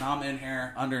is up, and I'm in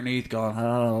here underneath going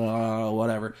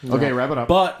whatever. Okay, wrap it up.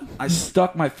 But I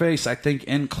stuck my face, I think,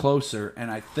 in closer,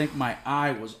 and I think my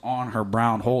eye was on her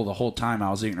brown hole the whole time I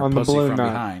was eating her On the pussy balloon from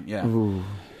knot. behind. Yeah.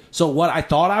 So what I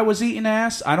thought I was eating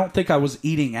ass, I don't think I was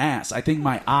eating ass. I think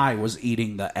my eye was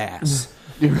eating the ass.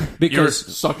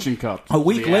 Because Suction cup. a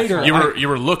week The later, asshole. You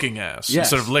were looking ass Yes.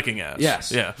 instead of licking ass.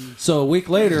 Yes. Yeah. So a week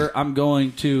later, I'm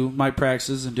going to my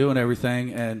practices and doing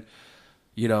everything, and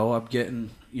you know, I'm getting,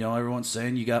 you know, everyone's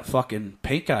saying you got fucking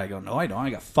pink eye. I go, no, I don't.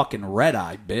 I got fucking red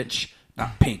eye, bitch.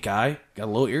 Not pink eye. Got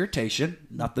a little irritation.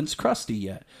 Nothing's crusty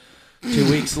yet.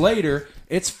 2 weeks later,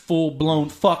 it's full blown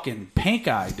fucking pink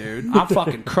eye, dude. I'm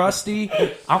fucking crusty.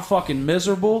 I'm fucking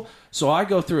miserable. So I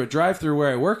go through a drive through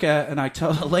where I work at, and I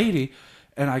tell the lady.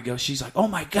 And I go, she's like, oh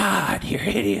my God, you're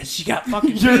hideous. You got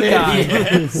fucking pink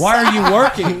eye. Why are you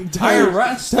working? I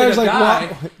arrested Tyler's a like, guy.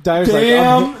 what? Tyler's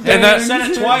Damn. like, And that- Said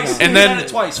it twice. And He then- said it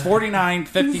twice.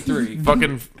 49.53.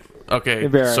 Fucking okay.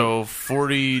 Very. So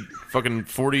 40 fucking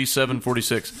 47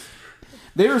 46.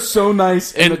 They are so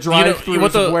nice in And the drive-through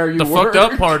what the where you the work.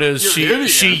 fucked up part is You're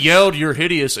hideous. she yelled "You're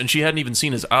hideous" and she hadn't even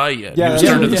seen his eye yet. yeah, he was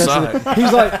that's turned to the what- side.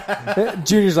 He's like,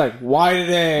 Junior's like, why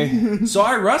today? So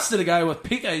I arrested a guy with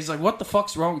pink eye. He's like, what the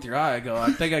fuck's wrong with your eye? I go,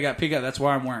 I think I got pink eye. That's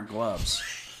why I'm wearing gloves.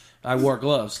 I wore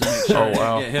gloves to make sure Oh, I didn't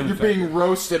wow. get him You're infected. being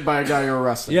roasted by a guy you're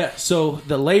arresting. Yeah, so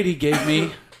the lady gave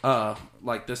me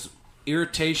like this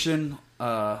irritation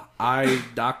eye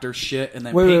doctor shit and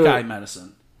then Wait, pink wait, eye wait.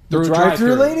 medicine. The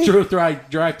drive-thru lady?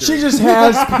 Drive-thru. She just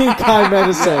has pink eye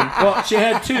medicine. Well, she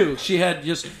had two. She had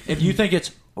just, if you think it's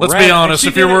Let's red, be honest. she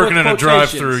If you're did it working with in a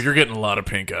drive-through, quotations. you're getting a lot of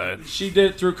pink eye. She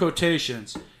did it through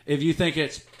quotations. If you think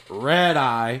it's red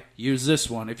eye, use this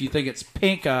one. If you think it's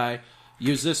pink eye,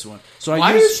 use this one. So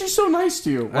Why I is used, she so nice to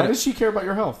you? Why does she care about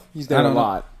your health? He's I done a don't know.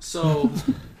 lot. So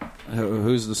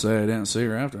who's to say I didn't see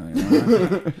her after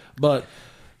that? But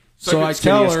so Second I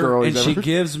tell skinniest her, girl and he's she ever-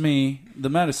 gives me the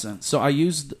medicine. So I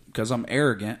used, because I'm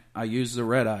arrogant, I used the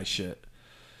red eye shit.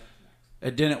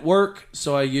 It didn't work,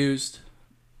 so I used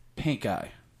pink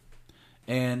eye.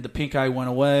 and the pink eye went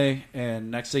away.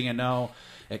 And next thing you know,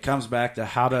 it comes back to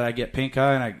how did I get pink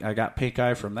eye? And I got pink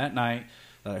eye from that night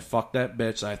that I fucked that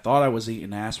bitch. I thought I was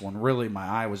eating ass when really my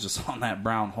eye was just on that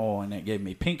brown hole, and it gave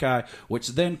me pink eye, which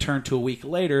then turned to a week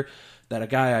later that a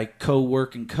guy I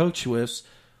co-work and coach with's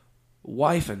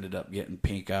wife ended up getting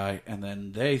pink eye, and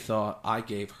then they thought I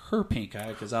gave her pink eye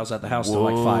because I was at the house till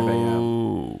like 5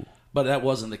 a.m. But that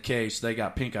wasn't the case. They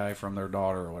got pink eye from their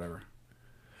daughter or whatever.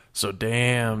 So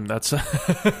damn, that's.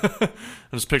 I'm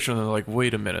just picturing them like,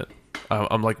 wait a minute.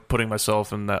 I'm like putting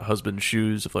myself in that husband's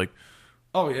shoes of like,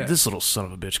 oh yeah, this little son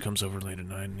of a bitch comes over late at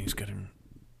night and he's got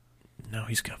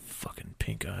fucking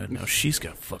pink eye. Now she's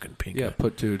got fucking pink eye. yeah.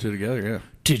 Put two together. Yeah.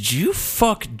 Did you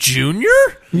fuck Junior?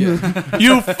 Yeah.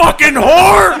 You fucking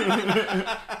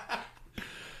whore!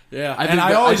 Yeah, I and think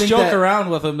I that- always I think joke that- around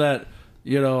with him that,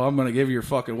 I'm going to give your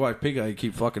fucking wife pink eye. You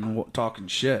keep fucking talking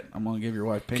shit. I'm going to give your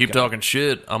wife pink eye. Keep talking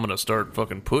shit. I'm gonna start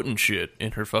fucking putting shit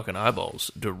in her fucking eyeballs,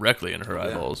 directly in her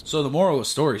eyeballs. So the moral of the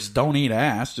story is don't eat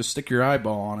ass. Just stick your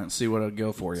eyeball on it and see what it'll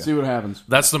go for you. See what happens.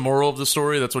 That's the moral of the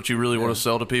story. That's what you really want to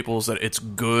sell to people, is that it's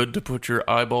good to put your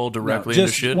eyeball directly into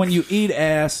Just shit. when you eat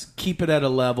ass, keep it at a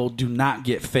level. Do not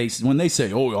get face. When they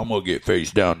say, "Oh, I'm gonna get face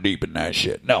down deep in that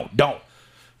shit," no, don't.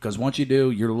 Because once you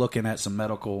do, you're looking at some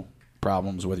medical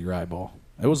problems with your eyeball.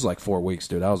 It was like 4 weeks,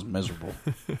 dude. I was miserable.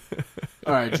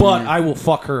 All right, But Junior. I will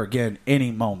fuck her again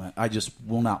any moment. I just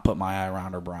will not put my eye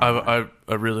around her brown. I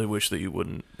really wish that you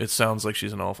wouldn't. It sounds like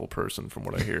she's an awful person from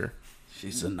what I hear.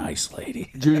 She's a nice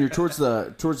lady. Junior, towards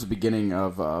the beginning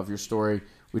of your story,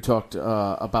 we talked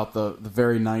about the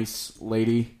very nice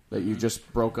lady that you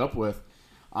just broke up with.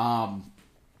 Why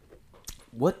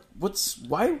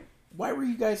were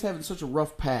you guys having such a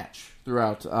rough patch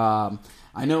throughout?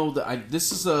 I know that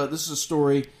this is a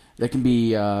story that can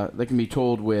be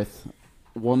told with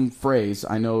one phrase.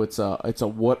 I know it's a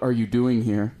what are you doing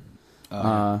here?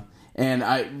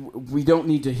 And we don't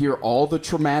need to hear all the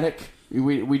traumatic.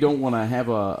 We don't want to have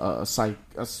a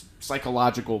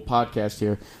psychological podcast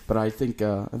here, but I think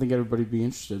everybody'd be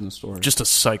interested in the story. Just a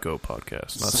psycho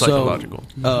podcast, not psychological.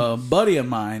 A buddy of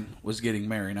mine was getting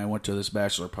married, and I went to this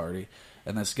bachelor party,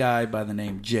 and this guy by the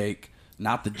name Jake,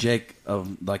 not the Jake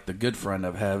of like the good friend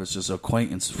I've had, it's just an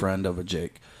acquaintance friend of a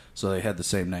Jake, so they had the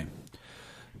same name.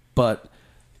 But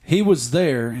he was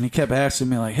there, and he kept asking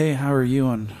me like, "Hey, how are you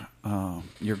and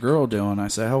your girl doing?" I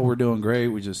said, "Oh, we're doing great.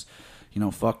 We just,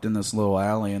 fucked in this little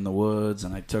alley in the woods,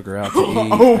 and I took her out to eat."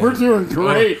 Oh, we're doing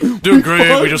great. Doing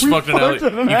great. We just fucked an alley.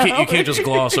 You can't just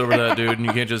gloss over that, dude, and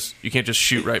you can't just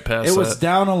shoot right past It that. was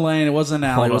down a lane. It wasn't an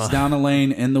alley. It Hold was on. down a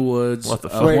lane in the woods. What the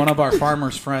of fuck? one of our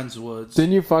farmers' friends' woods.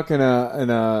 Didn't you fuck in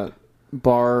a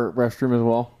bar restroom as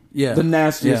well? Yeah, The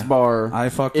nastiest Yeah. bar. I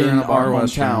fucked her in a bar our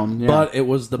restroom, hometown. Yeah. but it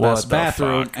was the What best the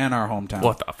bathroom fuck? in our hometown.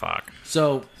 What the fuck?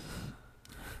 So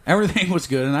everything was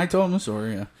good, and I told him the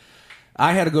story. Yeah.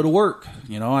 I had to go to work.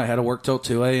 I had to work till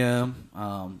 2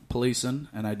 a.m. Policing,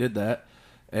 and I did that.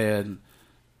 And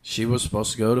she was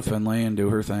supposed to go to Findlay and do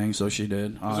her thing, so she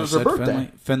did. This was her birthday.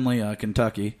 Findlay,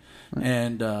 Kentucky. Right.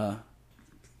 And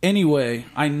anyway,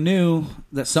 I knew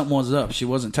that something was up. She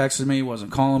wasn't texting me,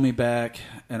 wasn't calling me back,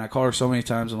 and I called her so many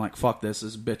times. I'm like, "Fuck this!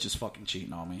 This bitch is fucking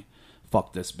cheating on me.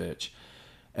 Fuck this bitch."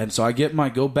 And so I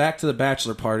go back to the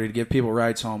bachelor party to give people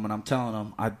rides home, and I'm telling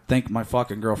them, I think my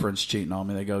fucking girlfriend's cheating on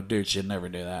me. They go, "Dude, she'd never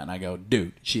do that." And I go,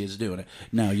 "Dude, she is doing it.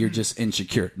 No, you're just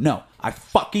insecure." No, I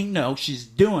fucking know she's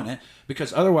doing it,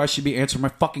 because otherwise she'd be answering my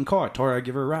fucking call. I told her I'd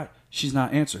give her a ride. She's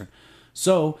not answering.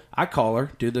 So I call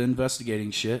her, do the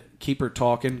investigating shit, keep her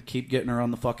talking, keep getting her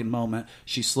on the fucking moment.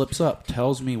 She slips up,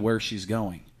 tells me where she's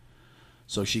going.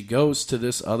 So she goes to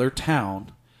this other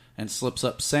town and slips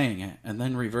up saying it, and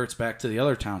then reverts back to the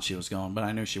other town she was going, but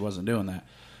I knew she wasn't doing that.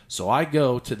 So I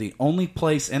go to the only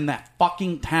place in that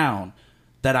fucking town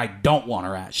that I don't want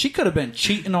her at. She could have been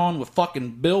cheating on with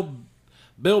fucking Bill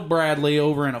Bradley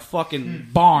over in a fucking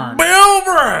barn. Bill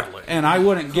Bradley. And I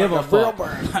wouldn't give a fuck.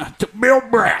 To Bill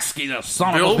Brasky, the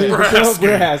son Bill of a bitch.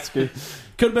 Brasky.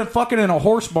 Could have been fucking in a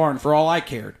horse barn for all I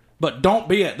cared. But don't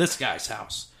be at this guy's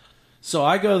house. So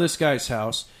I go to this guy's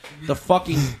house. The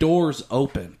fucking door's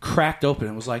open. Cracked open.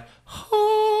 It was like,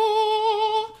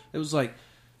 ah. It was like,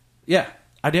 yeah,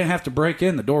 I didn't have to break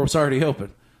in. The door was already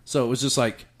open. So it was just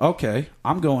like, okay,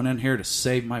 I'm going in here to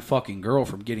save my fucking girl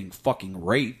from getting fucking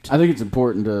raped. I think it's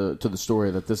important to the story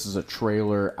that this is a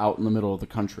trailer out in the middle of the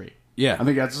country. Yeah. I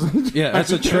think that's Yeah,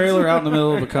 that's a trailer out in the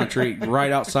middle of the country,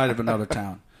 right outside of another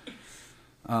town.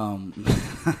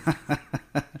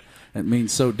 It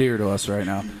means so dear to us right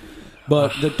now.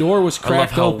 But the door was I love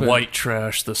cracked how open. white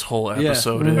trash this whole Yeah,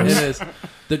 episode it is. is.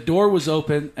 The door was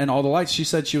open and all the lights. She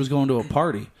said she was going to a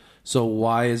party. So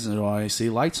why isn't I see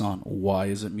lights on? Why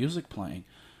isn't music playing?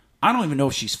 I don't even know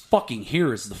if she's fucking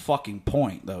here is the fucking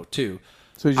point, though, too.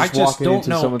 So you're I just just walking don't into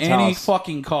know someone's any house.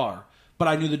 fucking car. But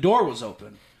I knew the door was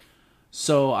open.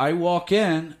 So I walk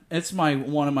in. It's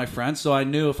one of my friends, so I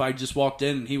knew if I just walked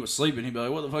in and he was sleeping, he'd be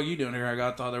like, what the fuck are you doing here?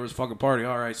 I thought there was a fucking party.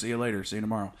 All right, see you later. See you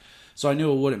tomorrow. So I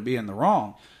knew it wouldn't be in the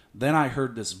wrong. Then I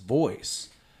heard this voice.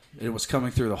 It was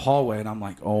coming through the hallway, and I'm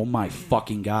like, oh my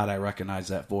fucking God, I recognize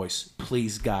that voice.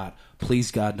 Please, God,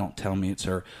 don't tell me it's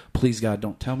her. Please, God,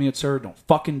 don't tell me it's her. Don't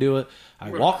fucking do it. I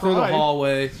walk through the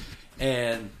hallway,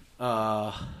 and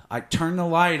I turn the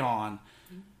light on,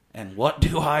 and what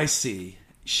do I see?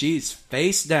 She's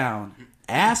face down,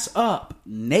 ass up,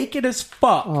 naked as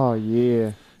fuck, Oh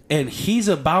yeah. and he's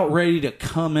about ready to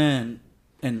come in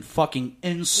and fucking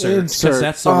insert, because Insert.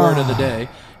 that's the word of the day,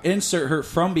 insert her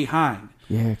from behind.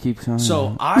 Yeah, keep coming.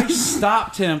 So I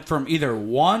stopped him from either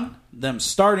one, them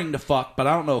starting to fuck, but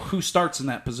I don't know who starts in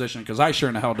that position because I sure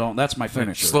in the hell don't. That's my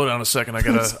finisher. Slow down a second. I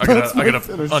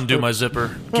gotta undo my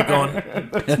zipper. Keep going.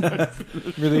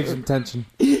 relieve some tension.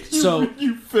 So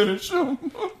You finish him.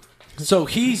 So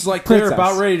he's like they're Princess.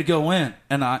 about ready to go in,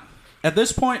 and at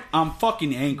this point I'm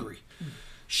fucking angry.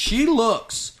 She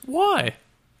looks Why?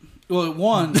 well.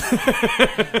 One,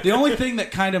 the only thing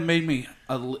that kind of made me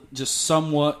just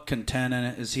somewhat content in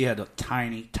it is he had a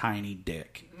tiny, tiny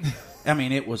dick. I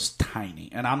mean, it was tiny,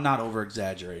 and I'm not over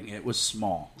exaggerating. It was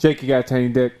small. Jake, you got a tiny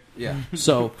dick. Yeah.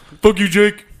 So Fuck you,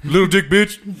 Jake. Little dick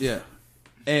bitch. yeah.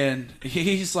 And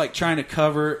he's like trying to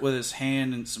cover it with his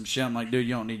hand and some shit. I'm like, dude,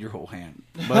 you don't need your whole hand.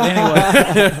 But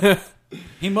anyway,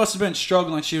 he must have been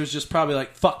struggling. She was just probably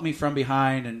like, fuck me from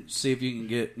behind and see if you can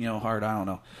get, hard. I don't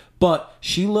know. But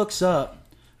she looks up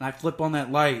and I flip on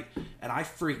that light and I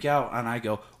freak out and I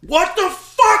go, what the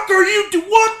fuck are you doing?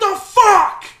 What the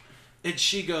fuck? And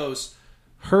she goes,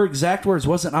 her exact words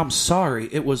wasn't, I'm sorry.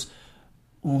 It was,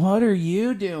 what are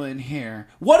you doing here?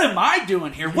 What am I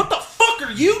doing here? What the fuck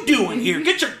are you doing here?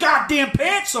 Get your goddamn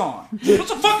pants on. Put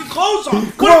some fucking clothes on.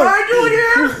 What am I doing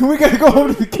here? We gotta go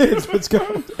home to the kids. Let's go.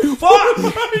 Fuck.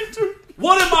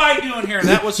 What am I doing here?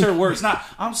 That was her words. Not,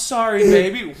 I'm sorry,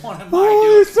 baby. What am I Oh,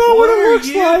 doing? it's not what it are looks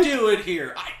you like. doing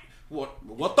here?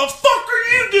 What the fuck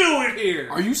are you doing here?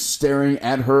 Are you staring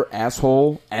at her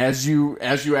asshole as you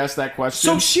ask that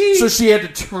question? So she had to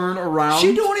turn around.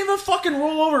 She don't even fucking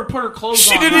roll over and put her clothes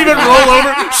on. She didn't even roll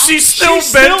over. She's still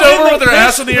She's bent still in over the with her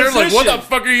ass in the air. position. Like, what the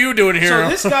fuck are you doing here? So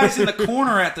this guy's in the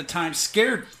corner at the time,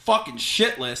 scared fucking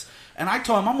shitless. And I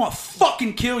told him, I'm going to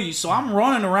fucking kill you. So I'm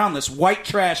running around this white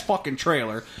trash fucking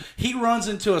trailer. He runs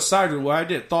into a side room where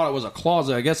I thought it was a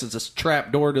closet. I guess it's a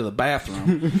trap door to the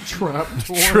bathroom. trapped.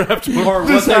 Trapped. Or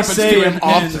This what they happens say to him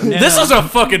often. This is a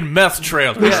fucking meth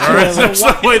trailer. All right, that's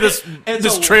the way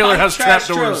this trailer has trap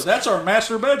doors. That's our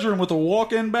master bedroom with a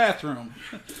walk-in bathroom.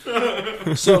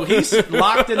 So he's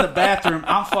locked in the bathroom.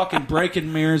 I'm fucking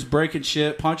breaking mirrors, breaking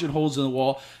shit, punching holes in the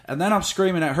wall. And then I'm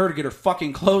screaming at her to get her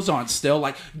fucking clothes on still.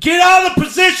 Like, get out of the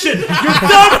position! You're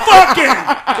done fucking!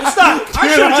 It's not. I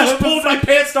should have just pulled my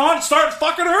pants on and started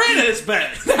fucking her in his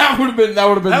bed. That would have been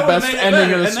the That best made it ending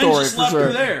better. of the And then story just for left sure.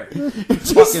 her there.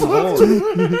 Fucking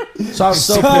horrible. So I was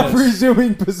so Stop pissed.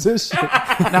 resuming position.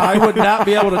 Now, I would not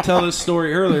be able to tell this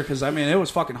story earlier because, it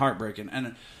was fucking heartbreaking.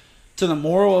 And to the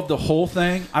moral of the whole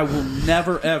thing, I will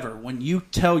never, ever, when you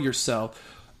tell yourself,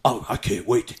 oh, I can't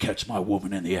wait to catch my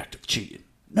woman in the act of cheating.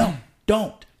 No,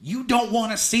 don't. You don't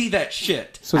want to see that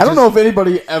shit. So I don't know if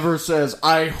anybody ever says,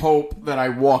 I hope that I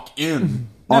walk in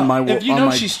on my if you on know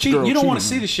my she's cheating, girl you don't want to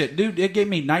cheating. see the shit. Dude, it gave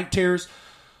me night terrors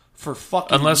for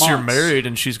fucking Unless you're months. married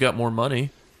and she's got more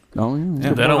money. Oh, yeah. And They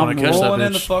don't I'm wanna catch that rolling in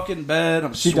bitch. the fucking bed.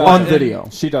 I'm She sweating. does. On video.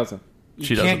 She doesn't.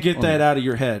 She Can't doesn't. get that out of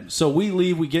your head. So we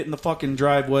leave. We get in the fucking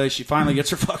driveway. She finally gets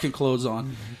her fucking clothes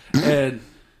on, and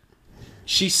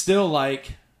she's still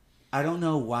like, "I don't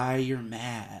know why you're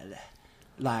mad.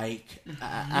 Like,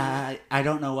 I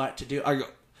don't know what to do." I go,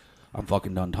 "I'm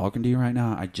fucking done talking to you right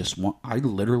now. I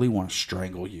literally want to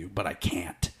strangle you, but I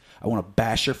can't. I want to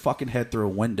bash your fucking head through a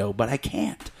window, but I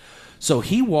can't." So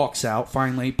he walks out.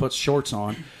 Finally, puts shorts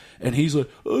on. And he's like,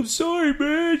 I'm sorry,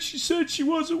 man. She said she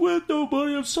wasn't with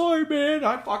nobody. I'm sorry, man.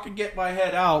 I fucking get my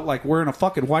head out like we're in a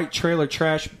fucking white trailer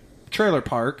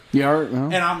park. Yeah,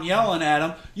 And I'm yelling at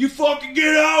him, you fucking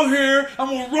get out here. I'm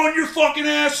going to run your fucking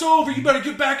ass over. You better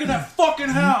get back in that fucking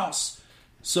house.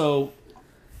 So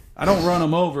I don't run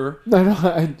him over. No,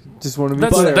 I just want to be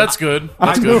clear. That's good.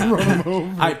 That's good.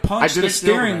 I punched I the didn't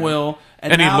steering know that. wheel.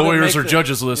 And Any now to lawyers make or the-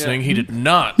 judges listening, he did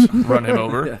not run him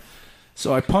over. Yeah.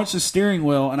 So I punched the steering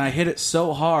wheel and I hit it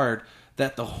so hard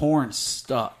that the horn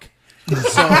stuck. So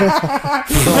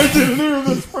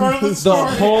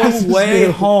the whole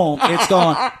way home, it's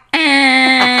going.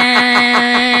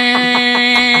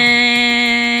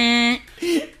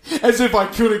 As if I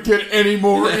couldn't get any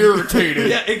more irritated.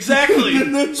 Yeah,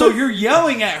 exactly. So you're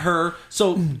yelling at her.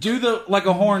 So do like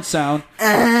a horn sound. You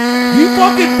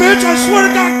fucking bitch! I swear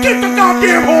to God, get the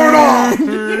goddamn horn off.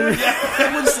 Yeah,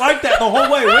 it was like that the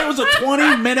whole way. It was a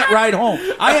 20-minute ride home.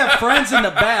 I have friends in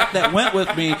the back that went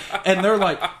with me, and they're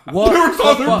like, "What? There was the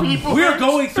other fuck?" people. We're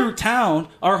going through town,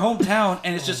 our hometown,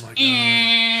 and it's just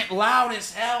loud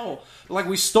as hell. Like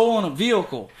we stolen a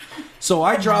vehicle. So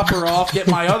I drop her off, get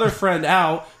my other friend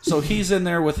out. So he's in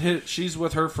there she's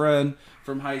with her friend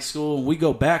from high school, and we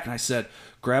go back, and I said,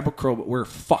 grab a crowbar, we're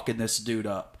fucking this dude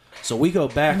up. So we go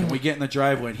back and we get in the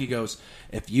driveway, and he goes,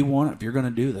 if you're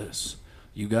gonna do this,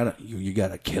 you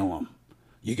gotta kill him.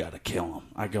 You gotta kill him.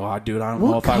 I go, dude, I don't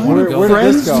know if I want to go. Where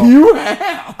did this go? You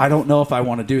have. I don't know if I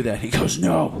want to do that. He goes,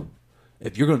 no.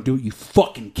 If you're gonna do it, you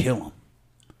fucking kill him.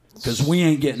 Because we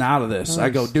ain't getting out of this.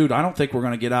 I go, dude, I don't think we're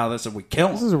going to get out of this if we kill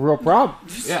This him. is a real problem.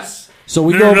 Yes. So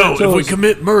we No, go no, over no. to If we his-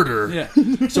 commit murder,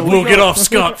 Yeah. So we'll we get go- off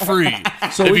scot-free.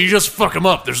 So if we- you just fuck him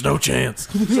up, there's no chance.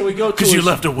 So we go to Because you his-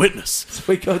 left a witness.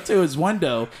 We go to his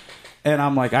window, and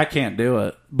I'm like, I can't do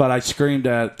it. But I screamed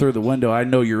at through the window, I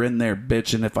know you're in there,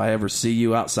 bitch, and if I ever see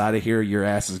you outside of here, your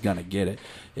ass is going to get it.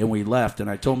 And we left,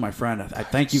 and I told my friend, I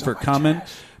thank you for coming,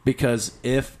 because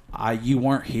if you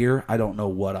weren't here, I don't know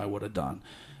what I would have done.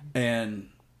 And...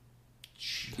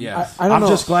 yeah, I don't I'm know.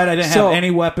 just glad I didn't So- have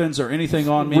any weapons or anything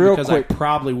on me Real because quick. I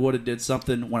probably would have did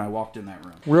something when I walked in that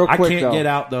room. Real I quick, can't though. get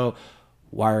out though.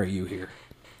 Why are you here?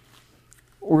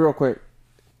 Real quick.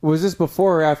 Was this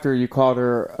before or after you called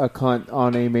her a cunt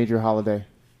on a major holiday?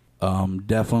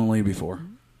 Definitely before.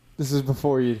 This is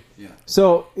before you. Yeah.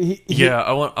 So Yeah,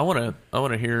 I want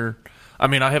to hear. I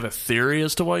mean, I have a theory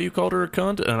as to why you called her a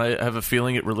cunt, and I have a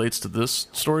feeling it relates to this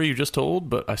story you just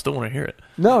told, but I still want to hear it.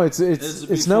 No, it's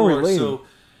no related. So,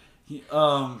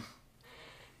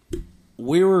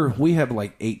 we have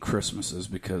like 8 Christmases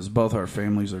because both our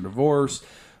families are divorced.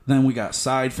 Then we got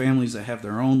side families that have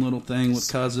their own little thing with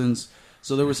cousins.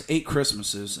 So there was 8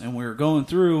 Christmases, and we were going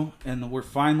through, and we're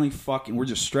finally we're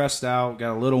just stressed out.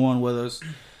 Got a little one with us,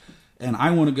 and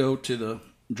I want to go to the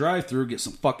drive-through, get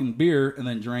some fucking beer, and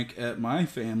then drink at my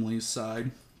family's side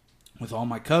with all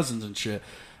my cousins and shit.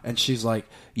 And she's like,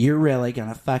 you're really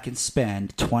gonna fucking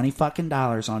spend $20 fucking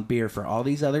on beer for all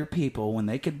these other people when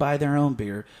they could buy their own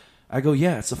beer? I go,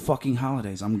 yeah, it's the fucking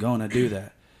holidays. I'm going to do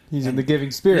that. He's in the giving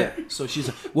spirit. Yeah. So she's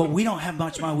like, well, we don't have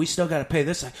much money. We still got to pay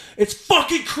this. It's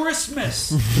fucking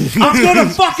Christmas. I'm going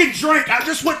to fucking drink. I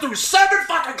just went through 7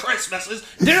 fucking Christmases.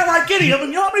 Didn't like any of them.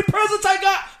 You know how many presents I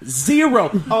got?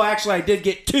 0. Oh, actually, I did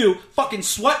get 2 fucking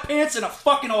sweatpants and a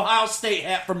fucking Ohio State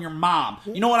hat from your mom.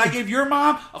 You know what I gave your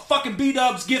mom? A fucking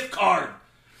B-Dubs gift card.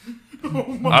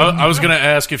 I was going to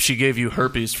ask if she gave you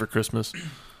herpes for Christmas.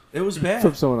 It was bad.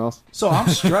 From someone else. So I'm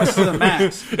stressed to the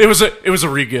max. It was a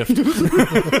regift.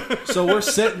 So we're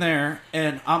sitting there,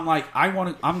 and I'm like, I'm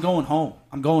going home.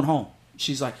 I'm going home.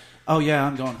 She's like, oh yeah,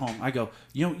 I'm going home. I go,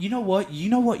 you know what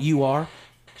you are?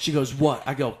 She goes, what?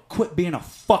 I go, quit being a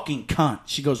fucking cunt.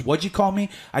 She goes, what'd you call me?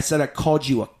 I said I called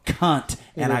you a cunt,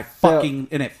 and it felt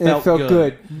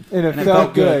good. And it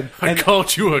felt good. I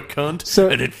called you a cunt, So-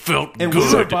 and it felt And we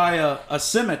were good. by a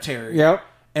cemetery. Yep.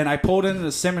 And I pulled into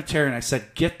the cemetery, and I said,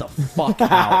 get the fuck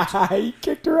out. He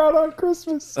kicked her out on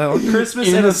Christmas. Christmas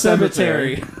In in a a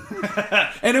cemetery.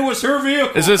 And it was her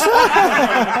vehicle. Is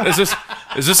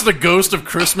this the ghost of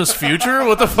Christmas future?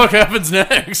 What the fuck happens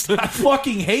next? I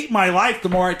fucking hate my life the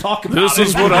more I talk about This it.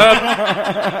 is what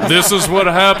happens. This is what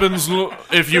happens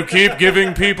if you keep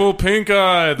giving people pink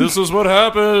eye. This is what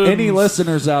happens. Any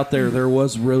listeners out there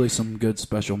was really some good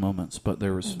special moments, but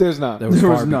There's not. There was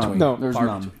There far none. between. No, There's far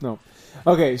none. between. No.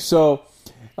 Okay, so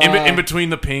in between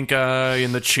the pink eye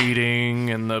and the cheating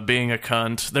and the being a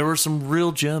cunt, there were some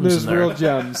real gems there's in there. real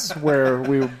gems where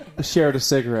we shared a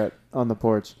cigarette on the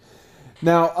porch.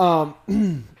 Now,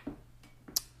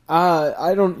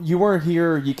 I don't. You weren't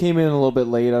here. You came in a little bit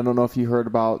late. I don't know if you heard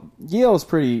about Yale's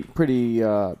pretty.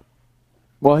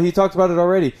 Well, he talked about it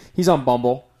already. He's on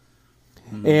Bumble,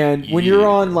 and when you're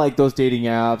on like those dating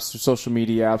apps or social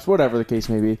media apps, whatever the case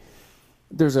may be,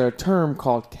 there's a term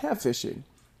called catfishing.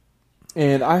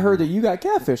 And I heard that you got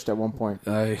catfished at one point.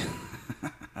 I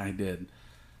did.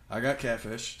 I got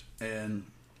catfished, and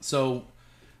so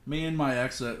me and my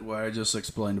ex, what I just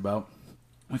explained about,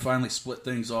 we finally split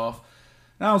things off.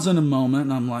 And I was in a moment,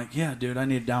 and I'm like, yeah, dude, I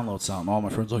need to download something. All my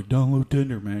friends are like, download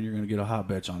Tinder, man. You're going to get a hot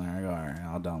bitch on there. I go, all right,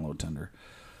 I'll download Tinder.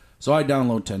 So I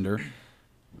download Tinder.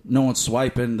 No one's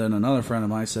swiping. Then another friend of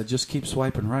mine said, just keep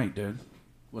swiping right, dude.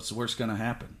 What's the worst going to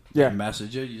happen? Yeah. You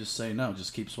message you just say no.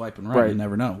 Just keep swiping right. Right. You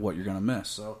never know what you're going to miss.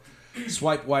 So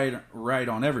swipe right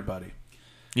on everybody.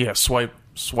 Yeah, swipe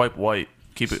white.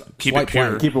 Keep it Swipe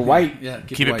pure. white. Keep it white. Yeah,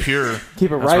 Keep it pure.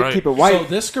 Keep it That's right. right. Keep it white. So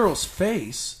this girl's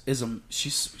face is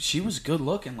she was good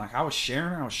looking. Like I was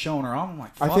sharing her, I was showing her on. I'm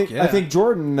like, fuck I think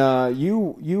Jordan,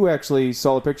 you actually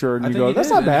saw the picture and I you think go, he that's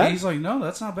did. not And bad. he's like, no,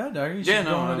 that's not bad, dog. You should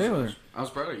go on a date with her. I was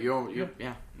proud of you.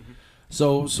 Yeah.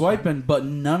 So swiping, but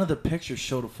none of the pictures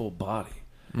showed a full body.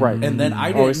 Right. And then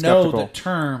I Always didn't know skeptical. the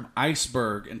term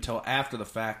iceberg until after the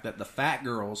fact that the fat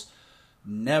girls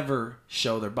never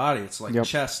show their body. It's like Yep.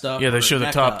 chest up. Yeah, they or show the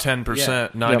neck top up.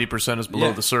 10%. 90% is below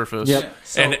Yeah. the surface. Yep.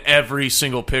 So- And every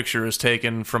single picture is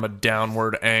taken from a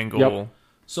downward angle. Yep.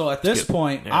 So at this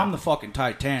point, yeah. I'm the fucking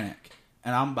Titanic,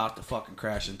 and I'm about to fucking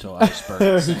crash into an iceberg.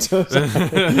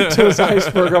 to his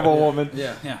iceberg of a woman.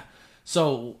 Yeah.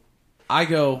 So I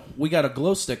go, we got a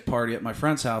glow stick party at my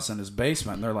friend's house in his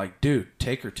basement. And they're like, dude,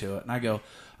 take her to it. And I go,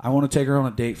 I want to take her on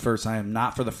a date first. I am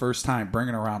not for the first time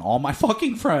bringing around all my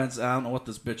fucking friends. I don't know what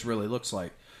this bitch really looks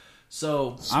like.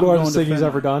 So I'm going Smartest to thing he's Finley.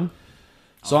 ever done.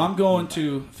 So I'm going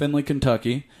to Findlay,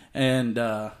 Kentucky. And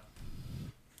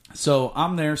so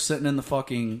I'm there sitting in the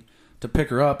fucking, to pick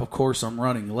her up. Of course, I'm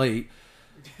running late.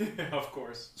 Of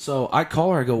course. So I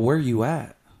call her. I go, where you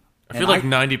at? I feel like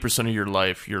 90% of your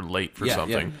life, you're late for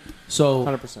something. Yeah. So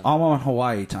 100%. I'm on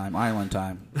Hawaii time, island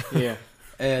time. Yeah.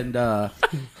 And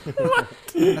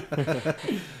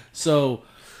so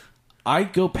I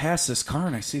go past this car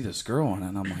and I see this girl in it,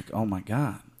 and I'm like, oh my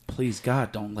God, please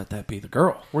God, don't let that be the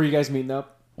girl. Where you guys meeting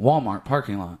up? Walmart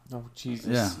parking lot. Oh, Jesus.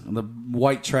 Yeah, the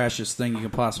white trashiest thing you can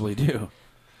possibly do.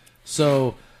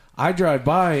 So I drive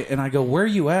by and I go, where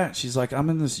you at? She's like, I'm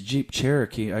in this Jeep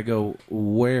Cherokee. I go,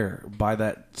 where? By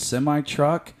that semi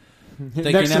truck?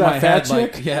 Thinking Next to in that my fat head,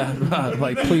 like, chick? yeah,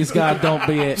 like, please God, don't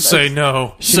be it. Say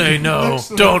no. Say no.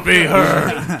 Don't be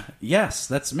her. Yes,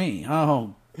 that's me.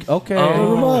 Oh, okay.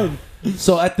 Never mind.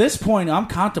 So at this point, I'm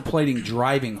contemplating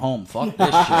driving home. Fuck this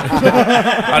shit.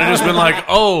 I'd have just been like,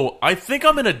 oh, I think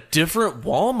I'm in a different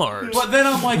Walmart. But then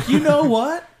I'm like, you know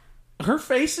what? Her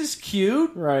face is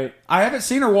cute. Right. I haven't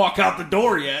seen her walk out the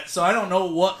door yet, so I don't know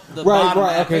what the Right, bottom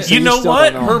right, half okay, is. so You know still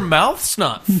what? don't know. Her mouth's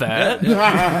not fat.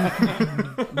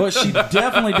 But she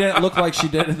definitely didn't look like she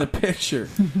did in the picture.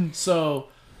 So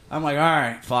I'm like, all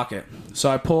right, fuck it. So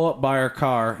I pull up by her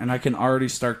car, and I can already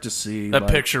start to see That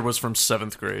like, picture was from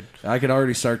 7th grade. I could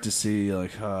already start to see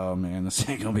like, oh man, this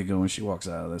ain't gonna be good when she walks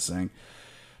out of this thing.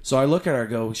 So I look at her, I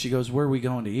go, she goes, where are we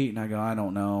going to eat? And I go, I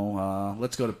don't know.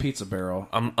 Let's go to Pizza Barrel.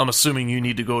 I'm assuming you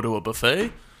need to go to a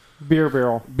buffet. Beer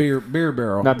barrel. Beer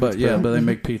Barrel. Not but Pizza yeah, Barrel. but they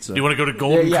make pizza. You want to go to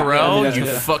Golden Yeah, Corral? I mean, you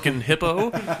yeah. fucking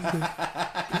hippo.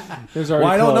 There's Well,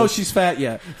 already I don't know closed. she's fat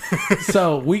yet.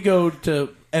 So we go to,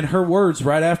 and her words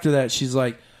right after that, she's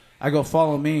like, I go,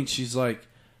 follow me. And she's like,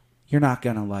 you're not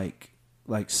going to like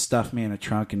stuff me in a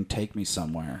trunk and take me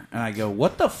somewhere. And I go,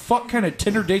 what the fuck kind of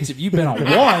Tinder dates have you been on?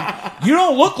 One, you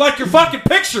don't look like your fucking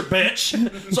picture,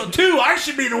 bitch. So two, I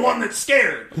should be the one that's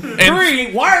scared.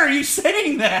 Three, why are you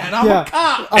saying that? I'm Yeah. a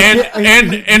cop.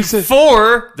 And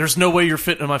 4, there's no way you're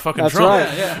fitting in my fucking That's trunk.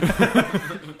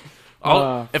 right.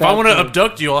 If I want to fat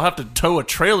abduct you, I'll have to tow a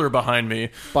trailer behind me.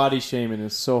 Body shaming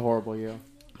is so horrible, yo.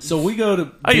 So we go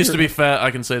to. I used to be fat. I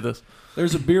can say this.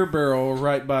 There's a Beer Barrel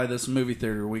right by this movie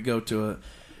theater. We go to it.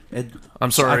 And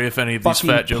I'm sorry I if any of these fucking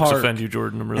fat jokes park, offend you,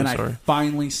 Jordan. I'm really and sorry. I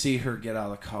finally see her get out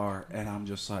of the car, and I'm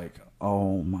just like,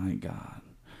 oh my God.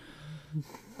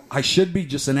 I should be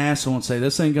just an asshole and say,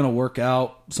 this ain't going to work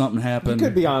out. Something You happened.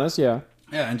 could be honest, yeah.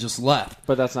 Yeah, and just left.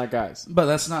 But that's not guys. But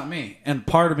that's not me. And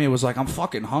part of me was like, I'm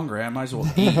fucking hungry. I might as well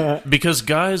eat. Because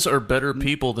guys are better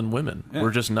people than women.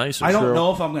 We're just nicer. I don't True.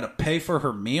 know if I'm going to pay for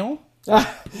her meal, but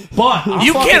I'm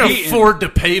You fucking can't eating. afford to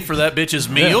pay for that bitch's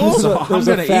meal. So I'm There's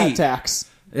gonna a fat eat. tax.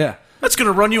 Yeah. That's going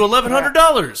to run you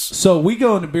 $1,100. So we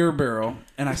go into Beer Barrel,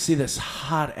 and I see this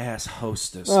hot ass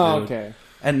hostess. Oh, dude. okay.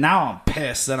 And now I'm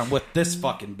pissed that I'm with this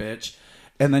fucking bitch.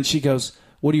 And then she goes,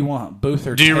 "What do you want, booth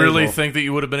or Do you table?" really think that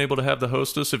you would have been able to have the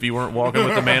hostess if you weren't walking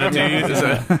with the manatee?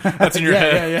 That's in your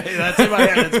head. Yeah. That's in my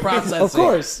head. It's processing. Of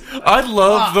course. I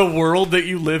love the world that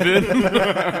you live in.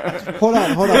 Hold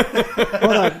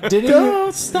on.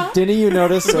 Didn't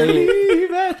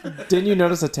you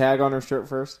notice a tag on her shirt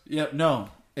first? Yep. No,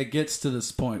 it gets to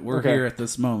this point. We're Okay. here at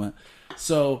this moment.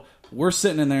 So we're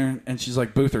sitting in there, and she's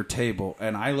like, "Booth or table?"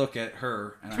 And I look at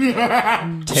her, and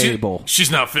I go, "Table." She's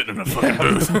not fitting in a fucking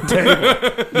booth.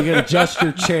 You can adjust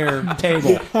your chair.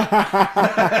 Table.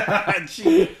 And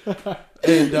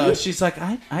And she's like,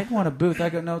 I'd want a booth. I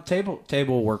go, no, table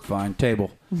will work fine.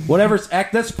 Table. Whatever's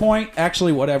at this point,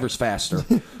 actually, whatever's faster.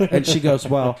 And she goes,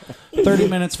 well, 30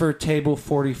 minutes for a table,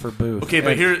 40 for booth. Okay,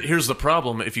 but here's the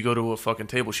problem. If you go to a fucking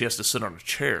table, she has to sit on a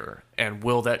chair. And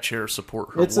will that chair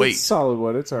support her It's weight? a solid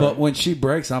wood. It's all right. But when she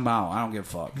breaks, I'm out. I don't give a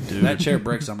fuck. That chair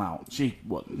breaks, I'm out. She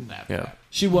wasn't that Yeah. bad.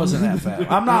 She wasn't that fat.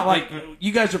 I'm not like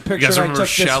you guys are picturing. guys I remember took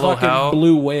this Shallow fucking Hal?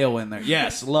 blue whale in there.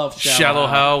 Yes, love Shallow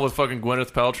Hal with fucking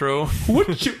Gwyneth Paltrow.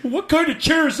 What kind of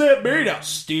chair is that made of?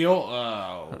 Steel.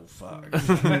 Oh fuck.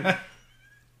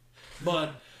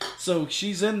 But so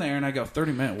she's in there, and I go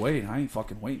 30-minute wait. I ain't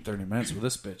fucking waiting 30 minutes with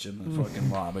this bitch in the fucking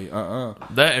lobby.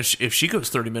 That if she goes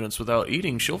 30 minutes without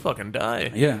eating, she'll fucking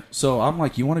die. Yeah. So I'm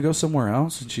like, you want to go somewhere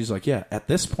else? And she's like, yeah. At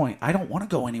this point, I don't want to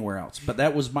go anywhere else. But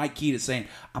that was my key to saying,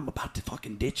 I'm about to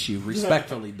fucking ditch you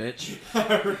respectfully, bitch.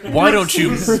 Why don't you?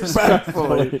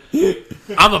 Respectfully.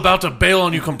 I'm about to bail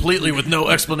on you completely with no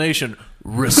explanation.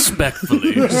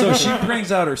 Respectfully. So she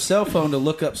brings out her cell phone to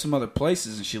look up some other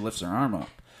places, and she lifts her arm up.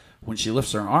 When she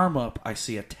lifts her arm up, I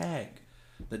see a tag.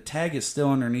 The tag is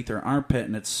still underneath her armpit,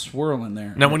 and it's swirling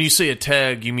there. Now, when you say a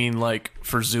tag, you mean like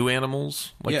for zoo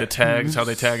animals? Like Yeah. the tags, how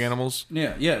they tag animals?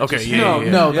 Yeah, yeah. Okay, just- yeah.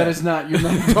 No, that is not. You're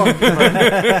not talking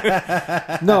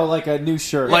about. No, like a new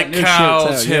shirt. Like new cows,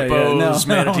 shirts out. Yeah, yeah. hippos,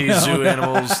 No, manatees, no, zoo no.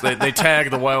 animals. They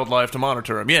tag the wildlife to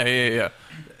monitor them. Yeah.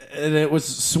 And it was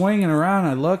swinging around.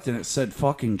 I looked, and it said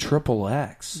fucking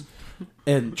XXX.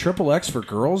 And XXX for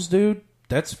girls, dude,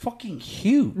 that's fucking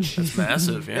huge. It's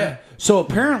massive, yeah. So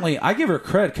apparently, I give her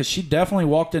credit because she definitely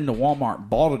walked into Walmart and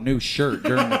bought a new shirt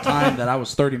during the time that I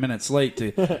was 30 minutes late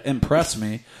to impress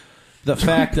me. The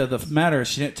fact of the matter is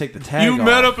she didn't take the tag You off.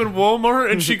 met up in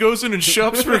Walmart and she goes in and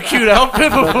shops for a cute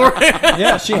outfit beforehand.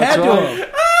 Yeah, she had to right.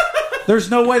 have. There's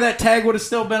no way that tag would have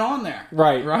still been on there.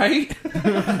 Right. Right?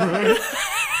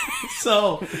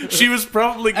 So, She was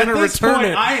probably going to At this return point,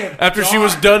 it I am after she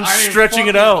was done. done I am stretching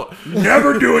it fucking- out.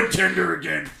 never doing Tinder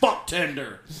again. Fuck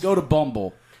Tinder. Go to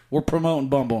Bumble. We're promoting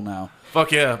Bumble now.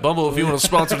 Fuck yeah. Bumble, if you want to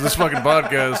sponsor this fucking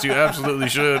podcast, you absolutely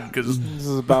should. Because This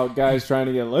is about guys trying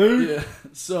to get laid.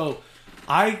 So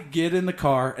I get in the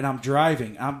car and I'm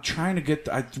driving. I'm trying to get.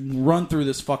 I run through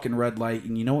this fucking red light,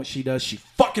 and you know what she does? She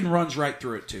fucking runs right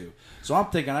through it too. So I'm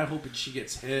thinking, I'm hoping she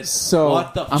gets hit. So,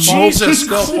 what the Jesus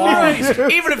fuck? Christ.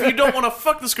 Even if you don't want to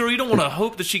fuck this girl, you don't want to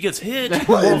hope that she gets hit.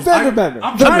 Fender bender.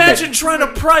 Imagine trying to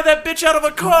pry that bitch out of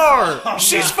a car.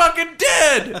 She's fucking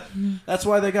dead. That's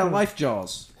why they got life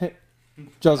jaws.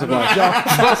 Joseph Light.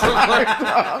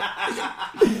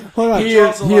 Hold on. He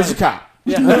is a cop.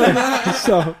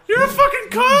 So, You're a fucking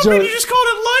cop Joe- and you just called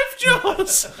it life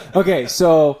jaws. okay,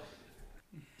 so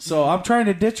I'm trying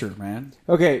to ditch her, man.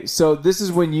 so this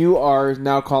is when you are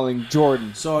now calling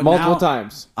Jordan So multiple now-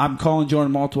 times. I'm calling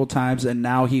Jordan multiple times, and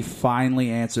now he finally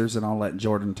answers, and I'll let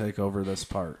Jordan take over this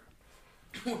part.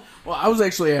 Well, I was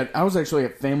actually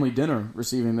at family dinner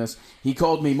receiving this. He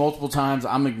called me multiple times.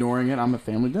 I'm ignoring it. I'm at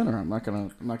family dinner. I'm not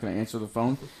gonna answer the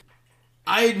phone.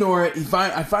 I ignore it.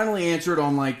 I finally answered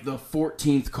on like the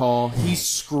 14th call. He's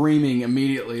screaming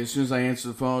immediately as soon as I answer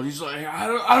the phone. He's like, I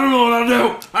don't know what I'll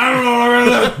do. I don't know what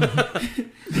I'm gonna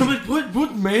do. I'm like,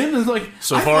 what, man? It's like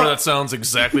So far, that sounds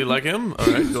exactly like him. All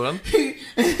right, go on.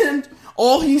 and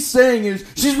all he's saying is,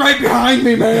 she's right behind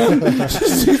me, man.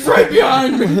 She's right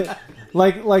behind me.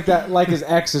 Like that, like his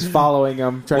ex is following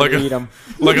him, trying Like to a- eat him.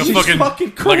 Like a She's fucking, fucking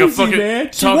like a crazy, fucking,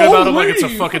 man. She talking about won't him like it's a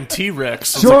leave. fucking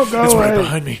T-Rex. It's, Don't like, go it's right away.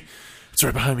 behind me. It's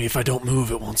right behind me. If I don't move,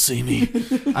 it won't see me.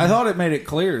 I thought it made it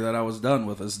clear that I was done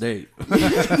with this date.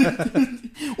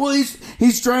 Well,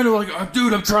 he's trying to like,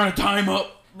 dude, I'm trying to time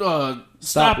up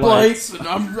stoplights, and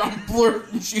I'm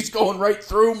blurred, and she's going right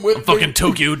through him with me. Fucking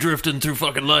Tokyo drifting through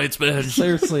fucking lights, man.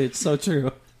 Seriously, it's so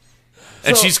true.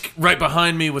 And she's right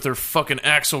behind me with her fucking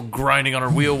axle grinding on her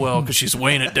wheel well because she's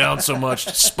weighing it down so much.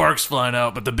 Sparks flying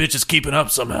out, but the bitch is keeping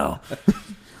up somehow.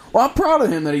 Well, I'm proud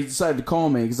of him that he decided to call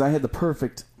me because I had the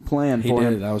perfect plan He for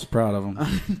did. him. I was proud of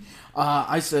him.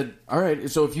 I said, all right,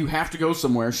 so if you have to go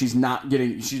somewhere, you're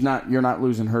not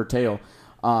losing her tail.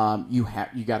 You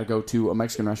got to go to a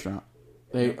Mexican restaurant.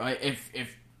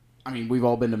 We've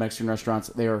all been to Mexican restaurants.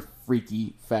 They are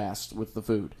freaky fast with the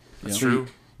food. That's So true.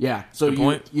 Yeah, so Good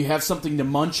point. you have something to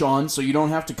munch on, so you don't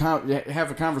have to have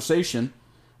a conversation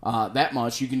that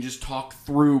much. You can just talk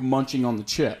through munching on the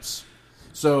chips.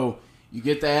 So you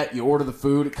get that, you order the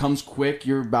food, it comes quick.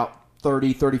 You're about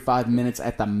 30, 35 minutes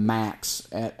at the max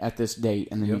at this date,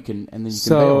 and then you can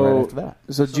bail right after that.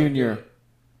 So Junior,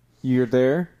 you're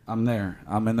there? I'm there.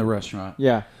 I'm in the restaurant.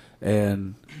 Yeah.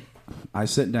 And I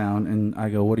sit down and I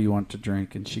go, what do you want to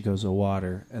drink? And she goes, a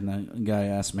water. And the guy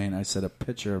asked me, and I said, a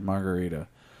pitcher of margarita.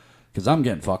 Because I'm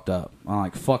getting fucked up. I'm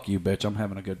like, fuck you, bitch. I'm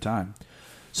having a good time.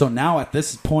 So now at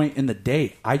this point in the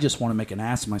date, I just want to make an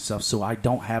ass of myself so I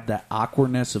don't have that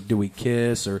awkwardness of do we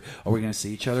kiss or are we going to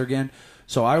see each other again?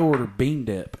 So I order bean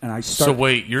dip and I start. So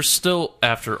wait, you're still,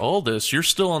 after all this, you're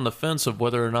still on the fence of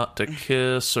whether or not to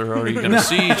kiss, or are you going to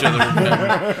see each other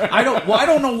again? I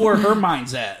don't know where her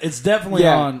mind's at. It's definitely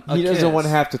on. He doesn't kiss. want to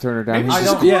have to turn her down. He's I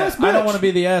just- don't. Yeah, I don't want to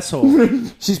be the asshole.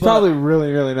 she's probably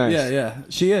really, really nice. Yeah,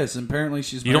 she is. And apparently,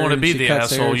 she's. You don't want to married, be she the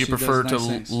cuts hair, asshole. You she does prefer nice to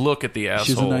things. look at the asshole.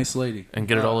 She's a nice lady And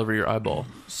get it all over your eyeball.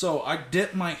 So I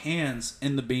dip my hands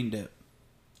in the bean dip,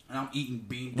 and I'm eating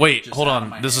bean dip. Wait, just hold out of on.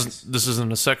 my This hands.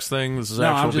 isn't a sex thing. This is No,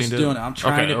 actual I'm just being doing it. I'm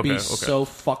trying to be okay. so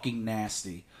fucking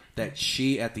nasty that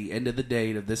she, at the end of the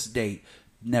date of this date,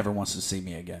 never wants to see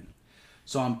me again.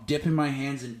 So I'm dipping my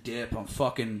hands in dip. I'm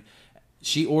fucking.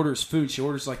 She orders food. She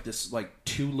orders like this, like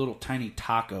 2 little tiny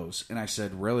tacos, and I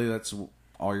said, "Really? That's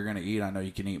all you're gonna eat? I know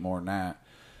you can eat more than that."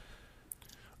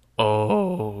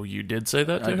 Oh, you did say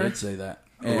that to I her? did say that.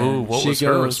 Ooh, what she was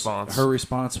her response? Her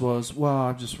response was, "Well,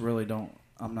 I just really don't.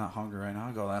 I'm not hungry right now."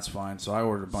 I go, "That's fine." So I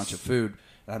ordered a bunch of food.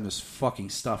 And I'm just fucking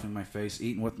stuffing my face,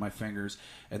 eating with my fingers.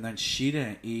 And then she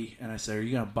didn't eat, and I said, "Are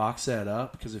you gonna box that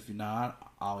up? Because if you're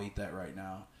not, I'll eat that right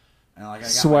now." And like I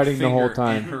got Sweating my the whole finger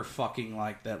time. in her fucking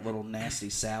like that little nasty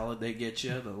salad they get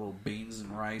you, the little beans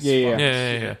and rice. Yeah, yeah. fucking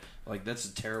Yeah. shit. Like that's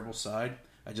a terrible side.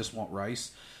 I just want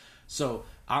rice. So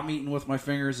I'm eating with my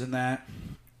fingers in that.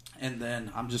 And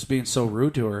then I'm just being so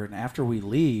rude to her. And after we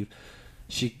leave,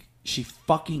 she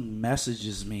fucking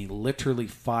messages me literally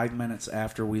 5 minutes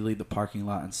after we leave the parking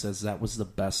lot and says, "That was the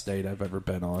best date I've ever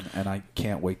been on, and I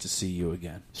can't wait to see you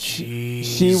again."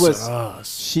 She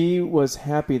was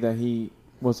happy that he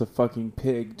was a fucking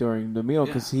pig during the meal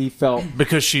because he felt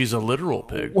Because she's a literal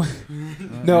pig.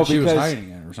 no she was because hiding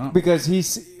it or something.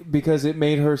 because it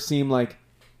made her seem like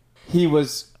he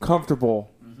was comfortable.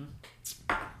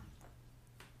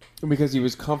 Because he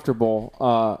was comfortable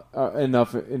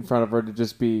enough in front of her to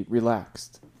just be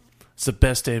relaxed. It's the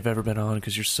best day I've ever been on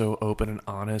because you're so open and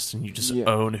honest and you just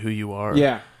own who you are.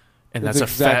 Yeah. And That's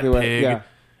that's exactly a what- fat pig. yeah.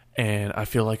 And I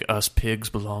feel like us pigs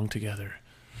belong together.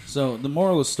 So the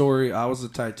moral of the story, I was the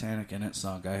Titanic and it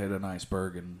sunk. I hit an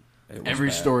iceberg and it was Every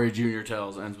bad. story Junior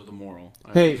tells ends with a moral.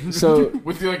 Hey, so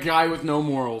With the guy with no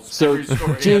morals. So, every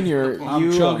story ends Junior, with a moral. I'm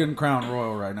you- chugging Crown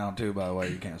Royal right now too, by the way.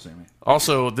 You can't see me.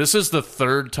 Also, this is the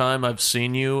 3rd time I've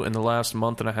seen you in the last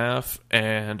month and a half,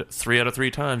 and 3 out of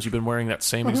 3 times you've been wearing that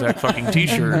same exact fucking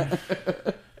t-shirt.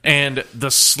 And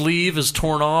the sleeve is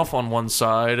torn off on one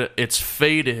side. It's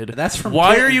faded. That's from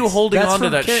Why Kittens. are you holding That's on to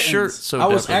from that Kittens. shirt so I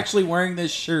was desperately? actually wearing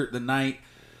this shirt the night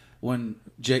when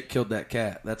Jake killed that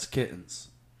cat. That's Kittens.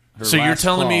 Her So you're last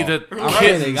telling me claw. that I'm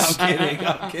kidding. I'm kidding.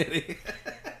 I'm kidding.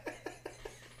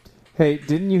 hey,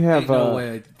 didn't you have Ain't no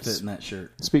way I fit in that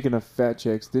shirt. speaking of fat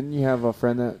chicks, didn't you have a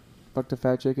friend that fucked a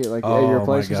fat chick at your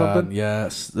place my or God, something?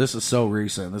 yes. This is so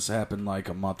recent. This happened like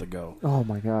a month ago. Oh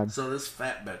my god. So this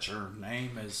fat bitch, her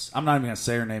name is... I'm not even going to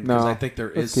say her name because No, I think there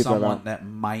let's is keep that someone out. that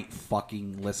might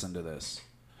fucking listen to this.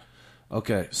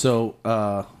 Okay, so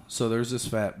there's this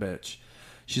fat bitch.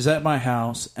 She's at my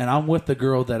house, and I'm with the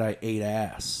girl that I ate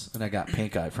ass, and I got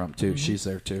pink eye from, too. She's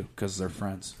there, too, because they're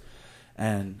friends.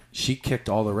 And she kicked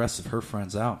all the rest of her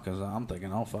friends out because I'm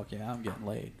thinking, oh, fuck yeah, I'm getting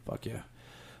laid. Fuck yeah.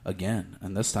 Again.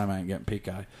 And this time I ain't getting pink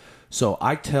eye. So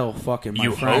I tell fucking my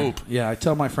You friend. hope. Yeah, I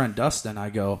tell my friend Dustin, I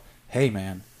go, hey,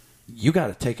 man, you got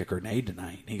to take a grenade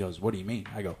tonight. And he goes, what do you mean?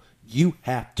 I go, you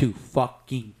have to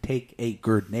fucking take a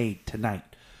grenade tonight.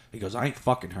 He goes, I ain't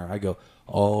fucking her. I go,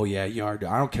 oh, yeah, you are.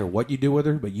 I don't care what you do with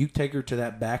her, but you take her to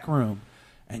that back room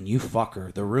and you fuck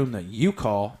her. The room that you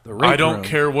call the rape I don't room.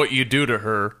 care what you do to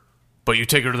her, but you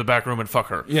take her to the back room and fuck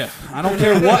her. Yeah, I don't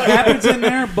care what happens in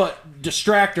there, but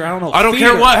distract her. I don't know. I don't Feed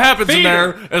care her. what happens in Feed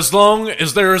there her. as long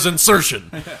as there is insertion.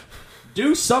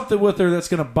 Do something with her that's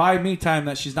going to buy me time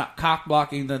that she's not cock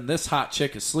blocking. Then this hot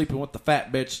chick is sleeping with the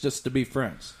fat bitch just to be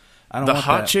friends. I don't The want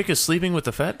hot that. chick is sleeping with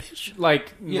the fat bitch?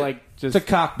 Like Yeah, just to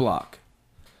cock block.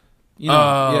 You know,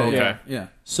 Oh, yeah, okay. yeah.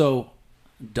 So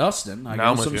Dustin, I Now give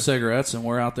I'm him with some you. cigarettes and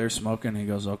we're out there smoking. He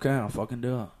goes, "Okay, I'll fucking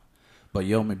do it." But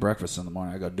you owe me breakfast in the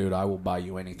morning. I go, "Dude, I will buy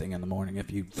you anything in the morning if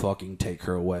you fucking take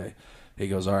her away." He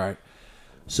goes, "All right."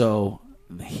 So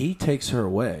he takes her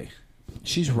away.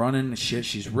 She's running the shit.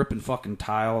 She's ripping fucking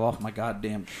tile off my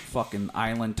goddamn fucking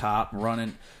island top,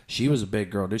 running. She was a big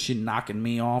girl. Dude, she knocking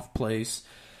me off place.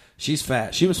 She's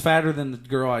fat. She was fatter than the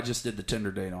girl I just did the Tinder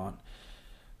date on.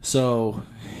 So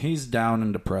he's down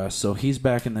and depressed. So he's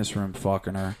back in this room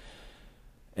fucking her.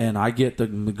 And I get the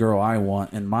girl I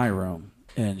want in my room.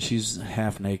 And she's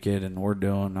half naked and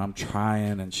I'm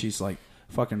trying. And she's like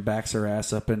fucking backs her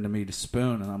ass up into me to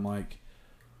spoon. And I'm like,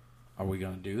 are we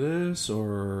going to do this?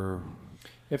 Or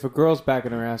If a girl's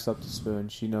backing her ass up to spoon,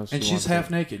 she knows she and she's wants half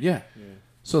it. naked. Yeah.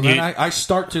 So then I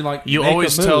start to like. You make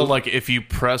always a move. tell, like, if you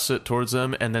press it towards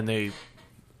them and then they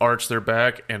arch their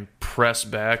back and press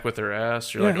back with their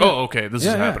ass, you're like, yeah. oh, okay, this is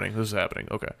Yeah, yeah. happening. This is happening.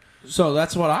 Okay. So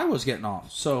that's what I was getting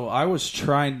off. So I was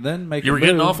trying to then make. You were a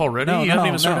getting move. off already? You hadn't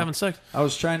even started having sex? I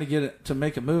was trying to get it to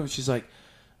make a move, and she's like,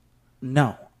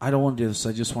 "No, I don't want to do this.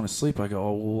 I just want to sleep." I go,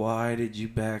 "Oh, why did you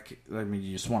back? I mean,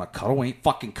 you just want to cuddle? We ain't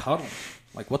fucking cuddling.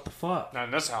 Like, what the fuck? Not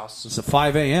in this house. It's at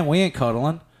 5 a.m. We ain't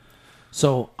cuddling."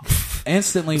 So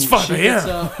instantly, It's 5 she a.m.. gets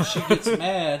up. She gets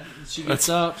mad. She gets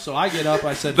up. So I get up.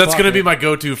 I said, That's "Fuck going to it." be my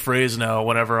go-to phrase now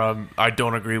whenever I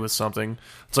don't agree with something.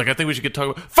 It's like, I think we should get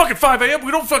talk about fucking 5 a.m.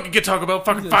 We don't fucking get talk about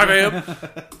fucking 5 a.m.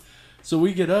 So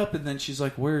we get up, and then she's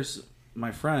like, "Where's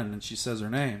my friend?" And she says her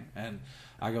name, and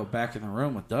I go back in the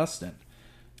room with Dustin,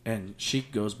 and she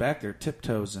goes back there,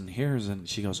 tiptoes, and hears, and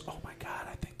she goes, "Oh my god,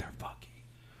 I think they're fucking."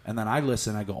 And then I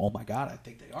listen, I go, "Oh my god, I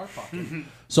think they are fucking."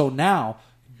 So now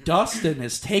Dustin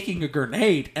is taking a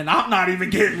grenade, and I'm not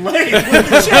even getting laid with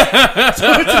the chick.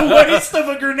 So it's a waste of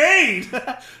a grenade.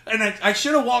 And I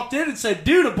should have walked in and said,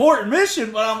 "Dude, abort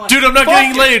mission," but I'm like, Dude, I'm not "Fuck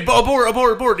getting it." laid.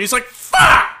 Abort. He's like,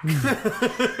 fuck!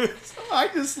 I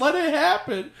just let it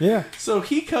happen. Yeah. So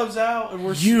he comes out, and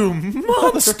we're You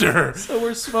monster! So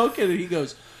we're smoking, and he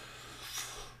goes,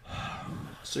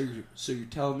 so you're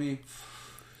telling me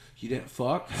you didn't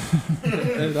fuck?"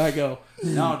 And I go,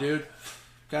 "No, dude.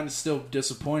 Kind of still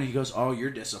disappointed." He goes, "Oh, you're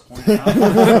disappointed,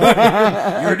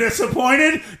 huh?" "You're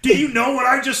disappointed? Do you know what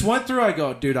I just went through?" I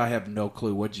go, "Dude, I have no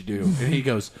clue. What'd you do?" And he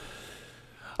goes,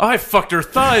 I fucked her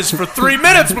thighs for 3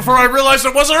 minutes before I realized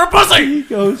it wasn't her pussy! he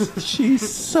goes, "She's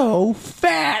so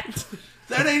fat.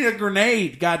 That ain't a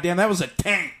grenade. Goddamn, that was a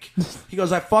tank." He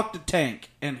goes, "I fucked a tank."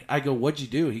 And I go, "What'd you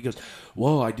do?" He goes,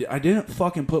 "Whoa, I didn't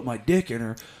fucking put my dick in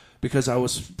her because I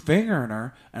was fingering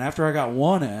her. And after I got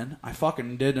one in, I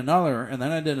fucking did another. And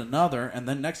then I did another. And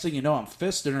then next thing you know, I'm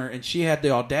fisting her. And she had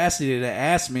the audacity to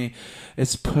ask me,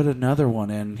 it's put another one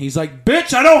in." He's like,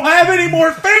 "Bitch, I don't have any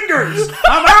more fingers.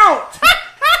 I'm out."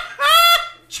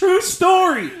 True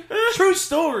story. True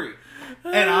story.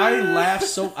 And I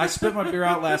laughed I spit my beer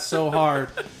out, laughed so hard,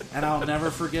 and I'll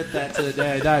never forget that to the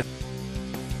day I die.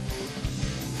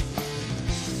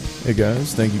 Hey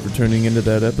guys, thank you for tuning into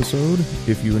that episode.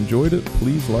 If you enjoyed it,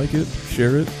 please like it,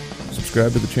 share it,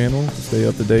 subscribe to the channel to stay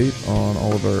up to date on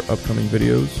all of our upcoming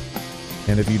videos.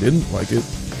 And if you didn't like it,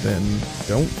 then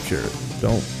don't share it.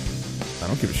 I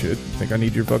don't give a shit. Think I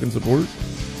need your fucking support?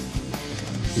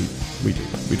 We do.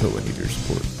 We totally need your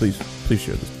support. Please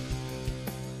share this.